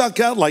who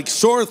stuck out like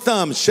sore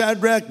thumbs,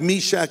 Shadrach,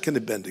 Meshach, and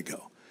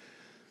Abednego.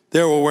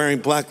 They were wearing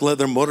black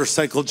leather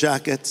motorcycle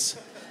jackets,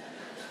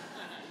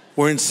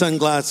 wearing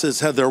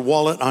sunglasses, had their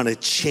wallet on a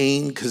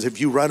chain, because if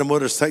you ride a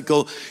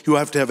motorcycle, you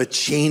have to have a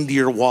chain to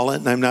your wallet,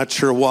 and I'm not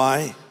sure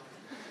why.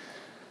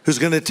 Who's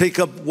going to take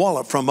a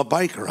wallet from a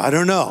biker? I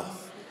don't know.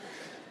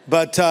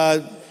 But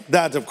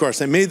that, of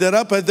course, I made that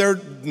up,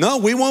 but no,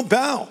 we won't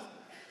bow.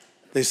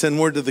 They send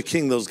word to the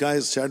king, those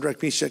guys,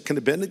 Shadrach, Meshach, and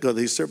Abednego,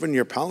 they serve in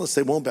your palace,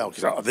 they won't bow.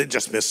 Oh, they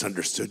just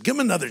misunderstood. Give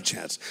them another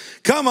chance.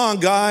 Come on,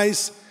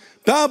 guys,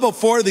 bow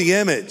before the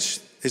image.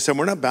 They said,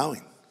 we're not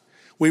bowing.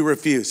 We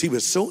refuse. He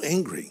was so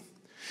angry.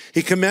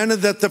 He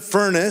commanded that the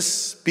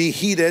furnace be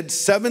heated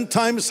 7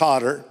 times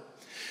hotter.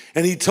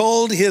 And he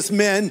told his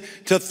men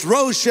to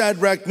throw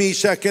Shadrach,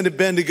 Meshach, and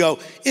Abednego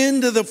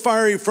into the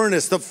fiery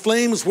furnace. The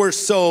flames were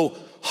so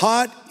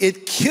hot,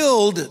 it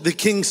killed the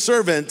king's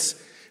servants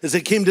as they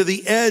came to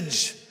the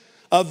edge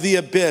of the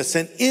abyss.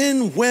 And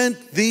in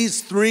went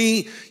these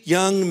three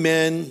young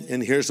men.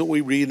 And here's what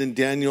we read in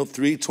Daniel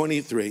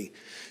 3:23.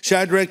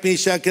 Shadrach,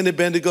 Meshach, and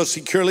Abednego,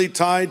 securely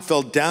tied,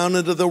 fell down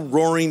into the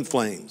roaring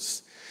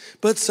flames.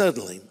 But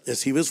suddenly,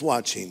 as he was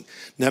watching,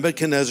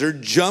 Nebuchadnezzar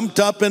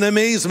jumped up in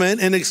amazement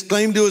and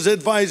exclaimed to his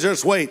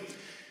advisors, wait,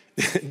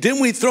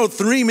 didn't we throw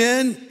three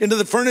men into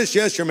the furnace?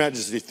 Yes, your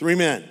majesty, three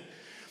men.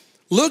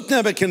 Look,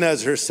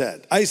 Nebuchadnezzar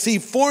said, I see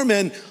four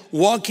men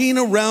walking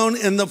around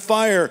in the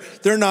fire.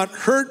 They're not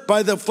hurt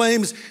by the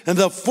flames. And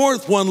the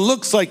fourth one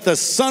looks like the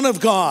Son of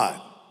God,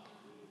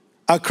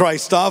 a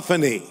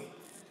Christophany.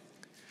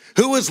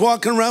 Who was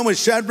walking around with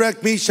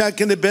Shadrach, Meshach,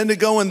 and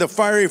Abednego in the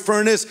fiery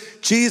furnace?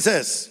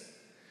 Jesus.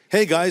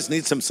 Hey guys,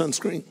 need some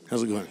sunscreen?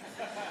 How's it going?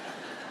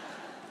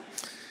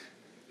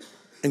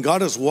 And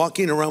God is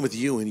walking around with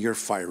you in your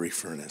fiery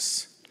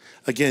furnace.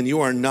 Again, you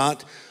are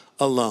not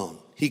alone.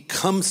 He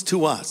comes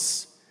to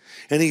us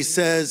and he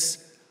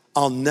says,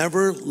 I'll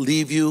never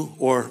leave you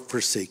or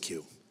forsake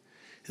you.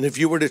 And if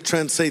you were to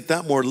translate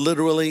that more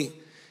literally,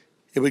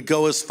 it would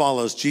go as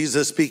follows.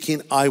 Jesus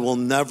speaking, I will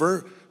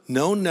never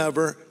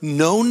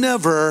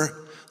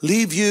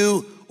leave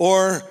you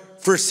or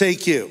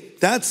forsake you.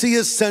 That's the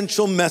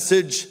essential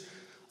message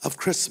of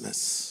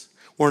Christmas.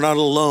 We're not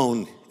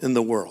alone in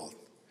the world.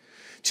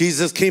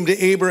 Jesus came to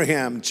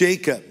Abraham,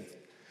 Jacob,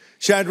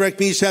 Shadrach,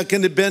 Meshach,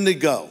 and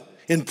Abednego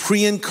in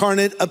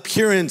pre-incarnate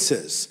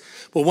appearances.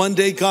 But one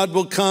day God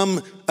will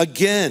come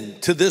again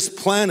to this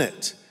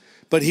planet.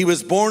 But he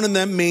was born in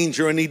that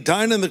manger and he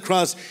died on the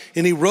cross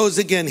and he rose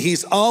again.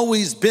 He's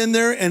always been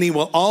there and he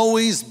will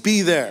always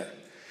be there.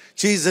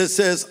 Jesus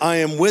says, I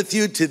am with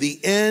you to the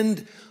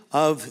end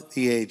of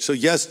the age. So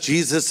yes,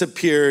 Jesus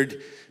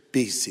appeared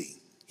BC.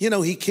 You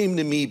know, he came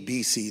to me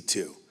BC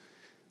too,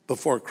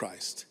 before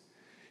Christ.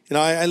 You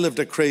know, I lived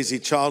a crazy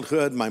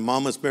childhood. My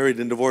mom was married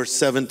and divorced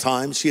 7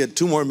 times. She had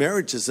 2 more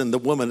marriages than the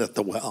woman at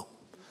the well.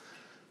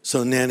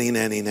 So nanny,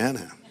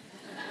 nana.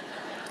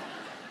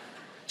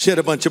 She had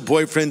a bunch of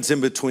boyfriends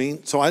in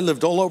between. So I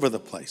lived all over the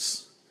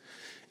place.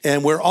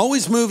 And we're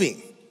always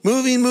moving.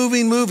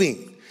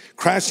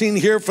 Crashing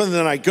here for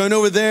the night, going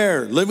over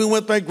there, living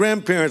with my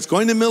grandparents,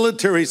 going to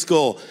military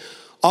school,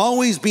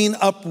 always being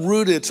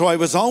uprooted. So I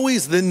was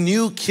always the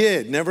new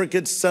kid, never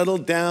get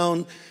settled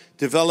down,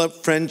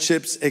 develop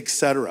friendships,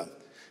 etc.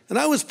 And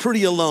I was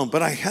pretty alone,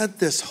 but I had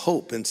this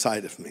hope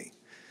inside of me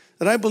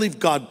that I believe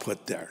God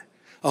put there,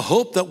 a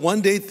hope that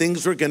one day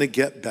things were going to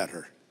get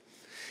better.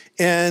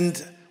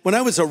 And when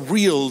I was a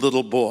real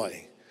little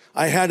boy,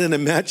 I had an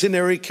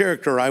imaginary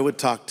character I would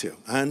talk to.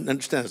 I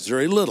understand it's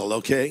very little,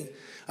 okay?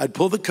 I'd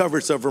pull the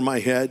covers over my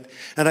head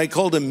and I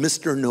called him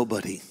Mr.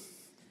 Nobody.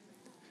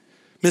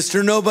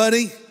 Mr.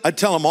 Nobody, I'd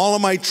tell him all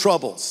of my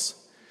troubles.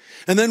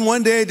 And then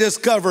one day I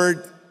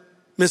discovered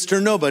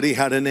Mr. Nobody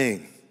had a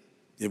name.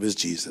 It was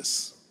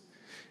Jesus.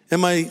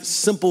 In my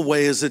simple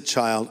way as a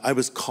child, I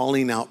was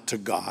calling out to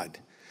God.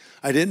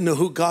 I didn't know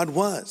who God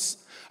was.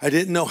 I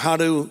didn't know how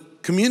to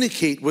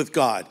communicate with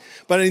God.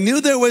 But I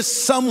knew there was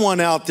someone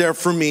out there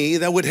for me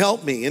that would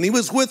help me. And he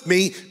was with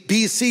me,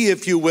 BC,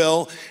 if you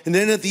will. And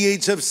then at the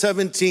age of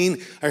 17,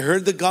 I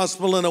heard the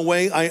gospel in a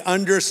way I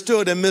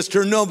understood. And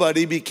Mr.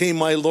 Nobody became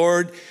my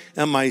Lord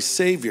and my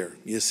Savior,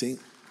 you see.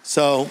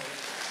 So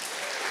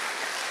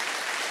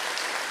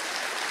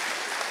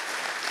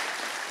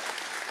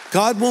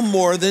God will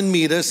more than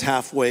meet us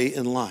halfway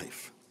in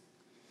life.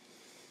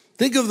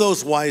 Think of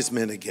those wise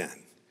men again.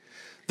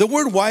 The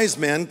word wise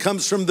man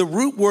comes from the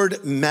root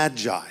word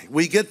magi.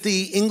 We get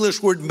the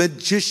English word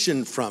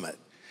magician from it.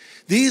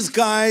 These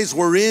guys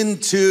were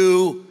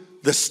into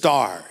the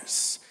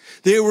stars.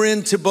 They were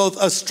into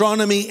both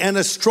astronomy and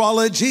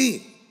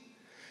astrology.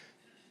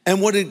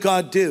 And what did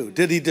God do?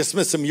 Did he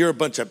dismiss them? You're a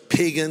bunch of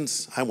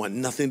pagans. I want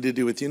nothing to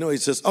do with you. No, he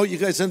says, oh, you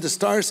guys into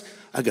stars?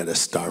 I got a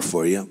star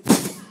for you.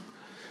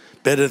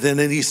 Better than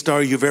any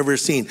star you've ever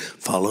seen.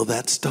 Follow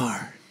that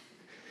star.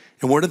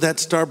 And where did that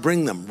star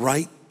bring them?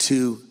 Right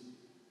to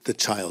the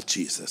child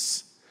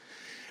Jesus.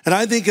 And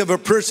I think if a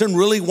person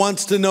really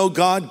wants to know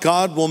God,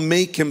 God will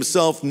make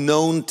himself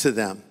known to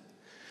them.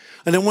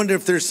 And I wonder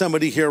if there's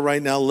somebody here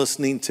right now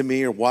listening to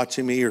me or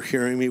watching me or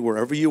hearing me,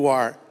 wherever you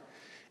are,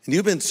 and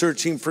you've been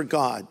searching for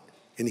God,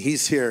 and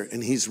he's here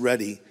and he's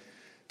ready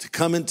to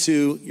come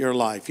into your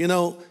life. You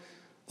know,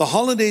 the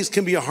holidays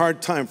can be a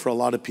hard time for a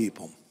lot of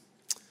people.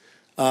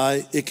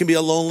 It can be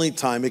a lonely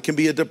time. It can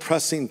be a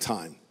depressing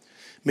time.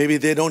 Maybe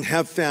they don't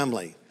have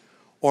family.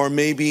 Or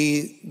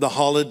maybe the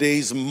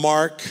holidays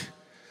mark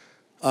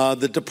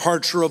the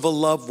departure of a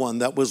loved one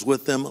that was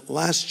with them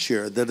last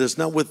year, that is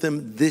not with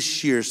them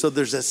this year. So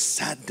there's a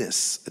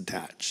sadness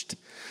attached.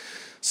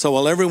 So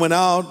while everyone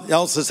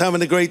else is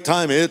having a great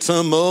time, it's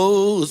a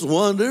most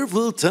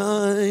wonderful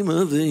time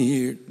of the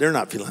year. They're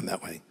not feeling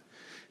that way.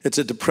 It's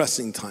a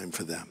depressing time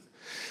for them.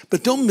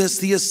 But don't miss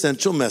the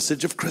essential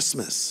message of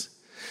Christmas.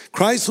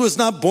 Christ was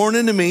not born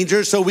in a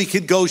manger so we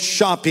could go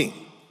shopping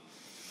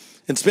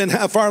and spend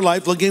half our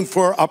life looking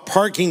for a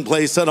parking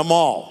place at a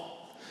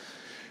mall.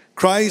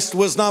 Christ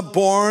was not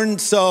born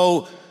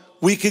so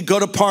we could go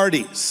to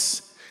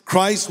parties.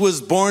 Christ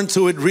was born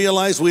so we'd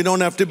realize we don't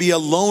have to be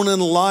alone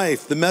in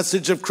life. The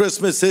message of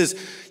Christmas is,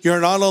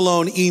 you're not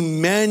alone.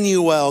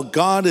 Emmanuel,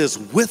 God is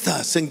with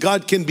us, and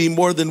God can be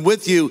more than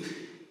with you.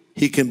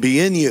 He can be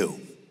in you.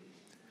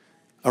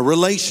 A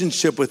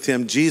relationship with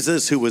him.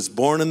 Jesus, who was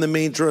born in the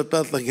manger of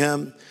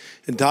Bethlehem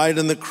and died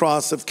on the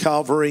cross of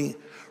Calvary,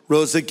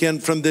 rose again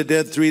from the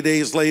dead 3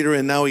 days later,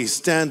 and now he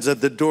stands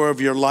at the door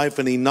of your life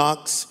and he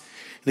knocks.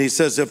 And he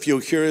says, if you'll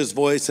hear his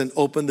voice and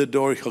open the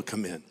door, he'll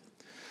come in.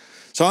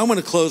 So I want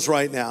to close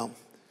right now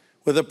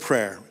with a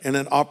prayer and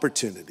an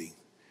opportunity.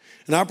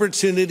 An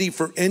opportunity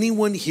for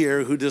anyone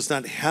here who does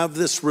not have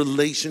this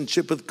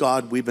relationship with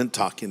God we've been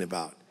talking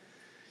about.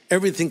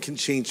 Everything can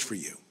change for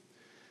you.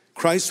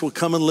 Christ will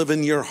come and live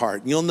in your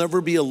heart. You'll never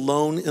be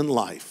alone in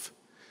life.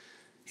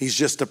 He's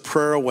just a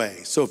prayer away.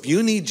 So if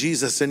you need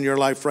Jesus in your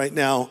life right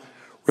now,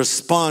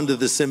 respond to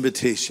this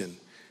invitation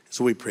as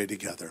we pray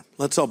together.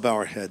 Let's all bow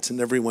our heads and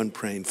everyone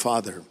praying.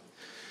 Father,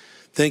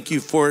 thank you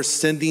for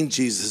sending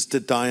Jesus to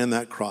die on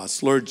that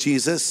cross. Lord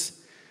Jesus,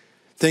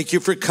 thank you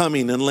for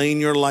coming and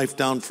laying your life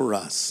down for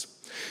us.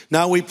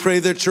 Now we pray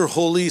that your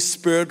Holy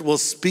Spirit will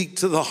speak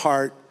to the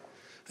heart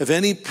of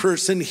any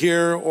person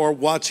here or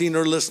watching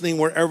or listening,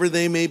 wherever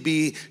they may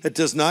be, that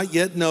does not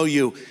yet know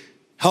you.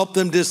 Help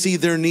them to see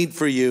their need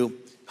for you.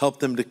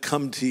 Help them to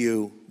come to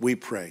you, we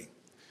pray.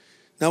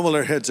 Now while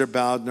our heads are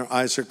bowed and our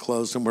eyes are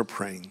closed and we're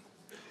praying,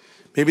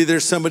 maybe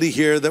there's somebody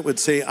here that would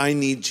say, I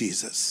need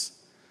Jesus.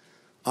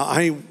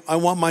 I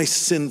want my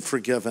sin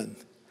forgiven.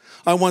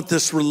 I want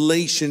this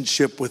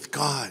relationship with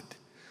God.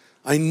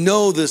 I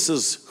know this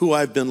is who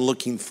I've been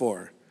looking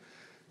for.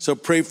 So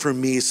pray for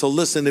me. So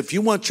listen, if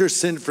you want your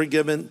sin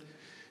forgiven,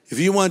 if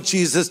you want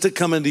Jesus to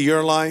come into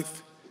your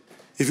life,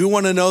 if you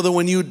want to know that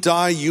when you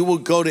die, you will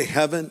go to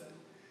heaven,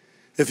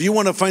 if you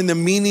want to find the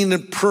meaning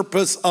and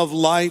purpose of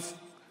life,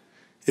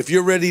 if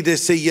you're ready to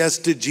say yes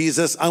to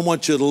Jesus, I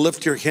want you to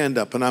lift your hand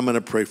up and I'm going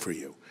to pray for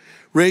you.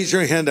 Raise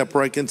your hand up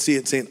where I can see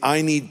it saying,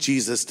 I need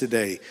Jesus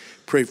today.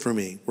 Pray for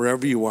me.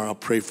 Wherever you are, I'll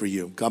pray for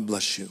you. God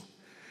bless you.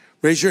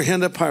 Raise your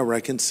hand up high where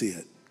I can see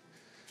it.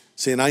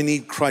 Saying, I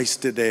need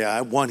Christ today. I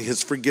want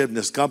his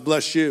forgiveness. God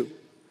bless you.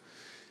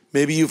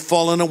 Maybe you've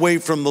fallen away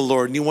from the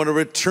Lord and you want to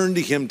return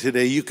to him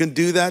today. You can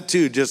do that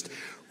too. Just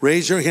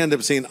raise your hand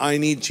up saying, I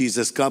need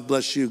Jesus. God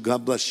bless you.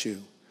 God bless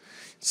you.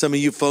 Some of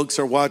you folks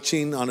are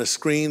watching on a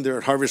screen. They're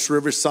at Harvest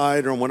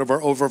Riverside or in one of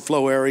our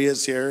overflow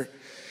areas here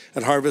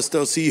at Harvest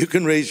OC. You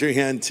can raise your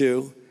hand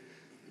too.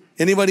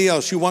 Anybody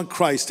else, you want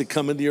Christ to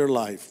come into your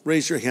life,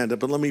 raise your hand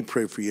up and let me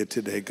pray for you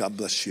today. God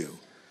bless you.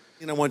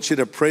 And I want you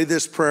to pray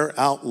this prayer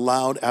out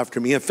loud after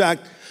me. In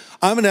fact,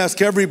 I'm going to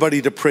ask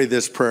everybody to pray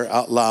this prayer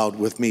out loud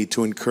with me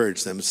to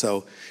encourage them.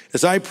 So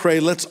as I pray,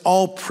 let's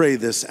all pray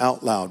this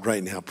out loud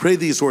right now. Pray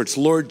these words,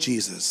 Lord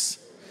Jesus,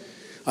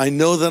 I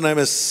know that I'm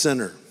a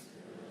sinner,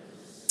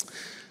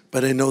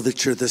 but I know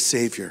that you're the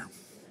Savior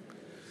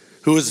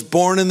who was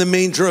born in the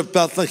manger of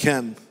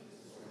Bethlehem,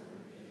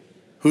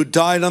 who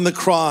died on the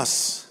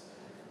cross,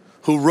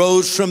 who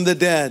rose from the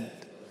dead.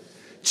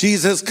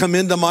 Jesus, come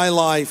into my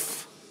life.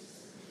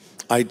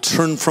 I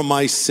turn from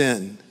my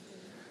sin.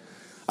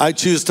 I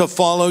choose to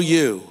follow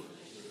you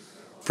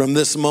from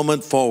this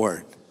moment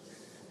forward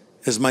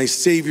as my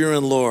Savior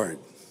and Lord,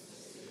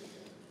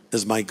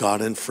 as my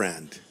God and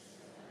friend.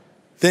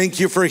 Thank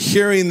you for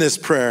hearing this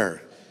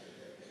prayer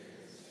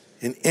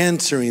and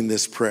answering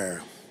this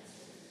prayer.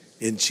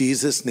 In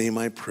Jesus' name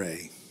I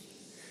pray.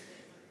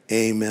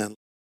 Amen.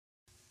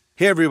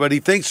 Hey, everybody.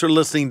 Thanks for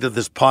listening to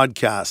this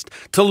podcast.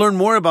 To learn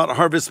more about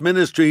Harvest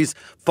Ministries,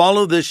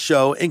 follow this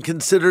show and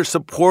consider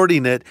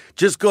supporting it.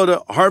 Just go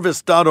to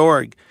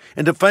harvest.org.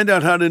 And to find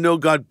out how to know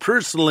God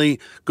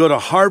personally, go to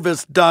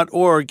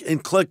harvest.org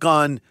and click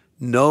on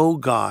Know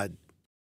God.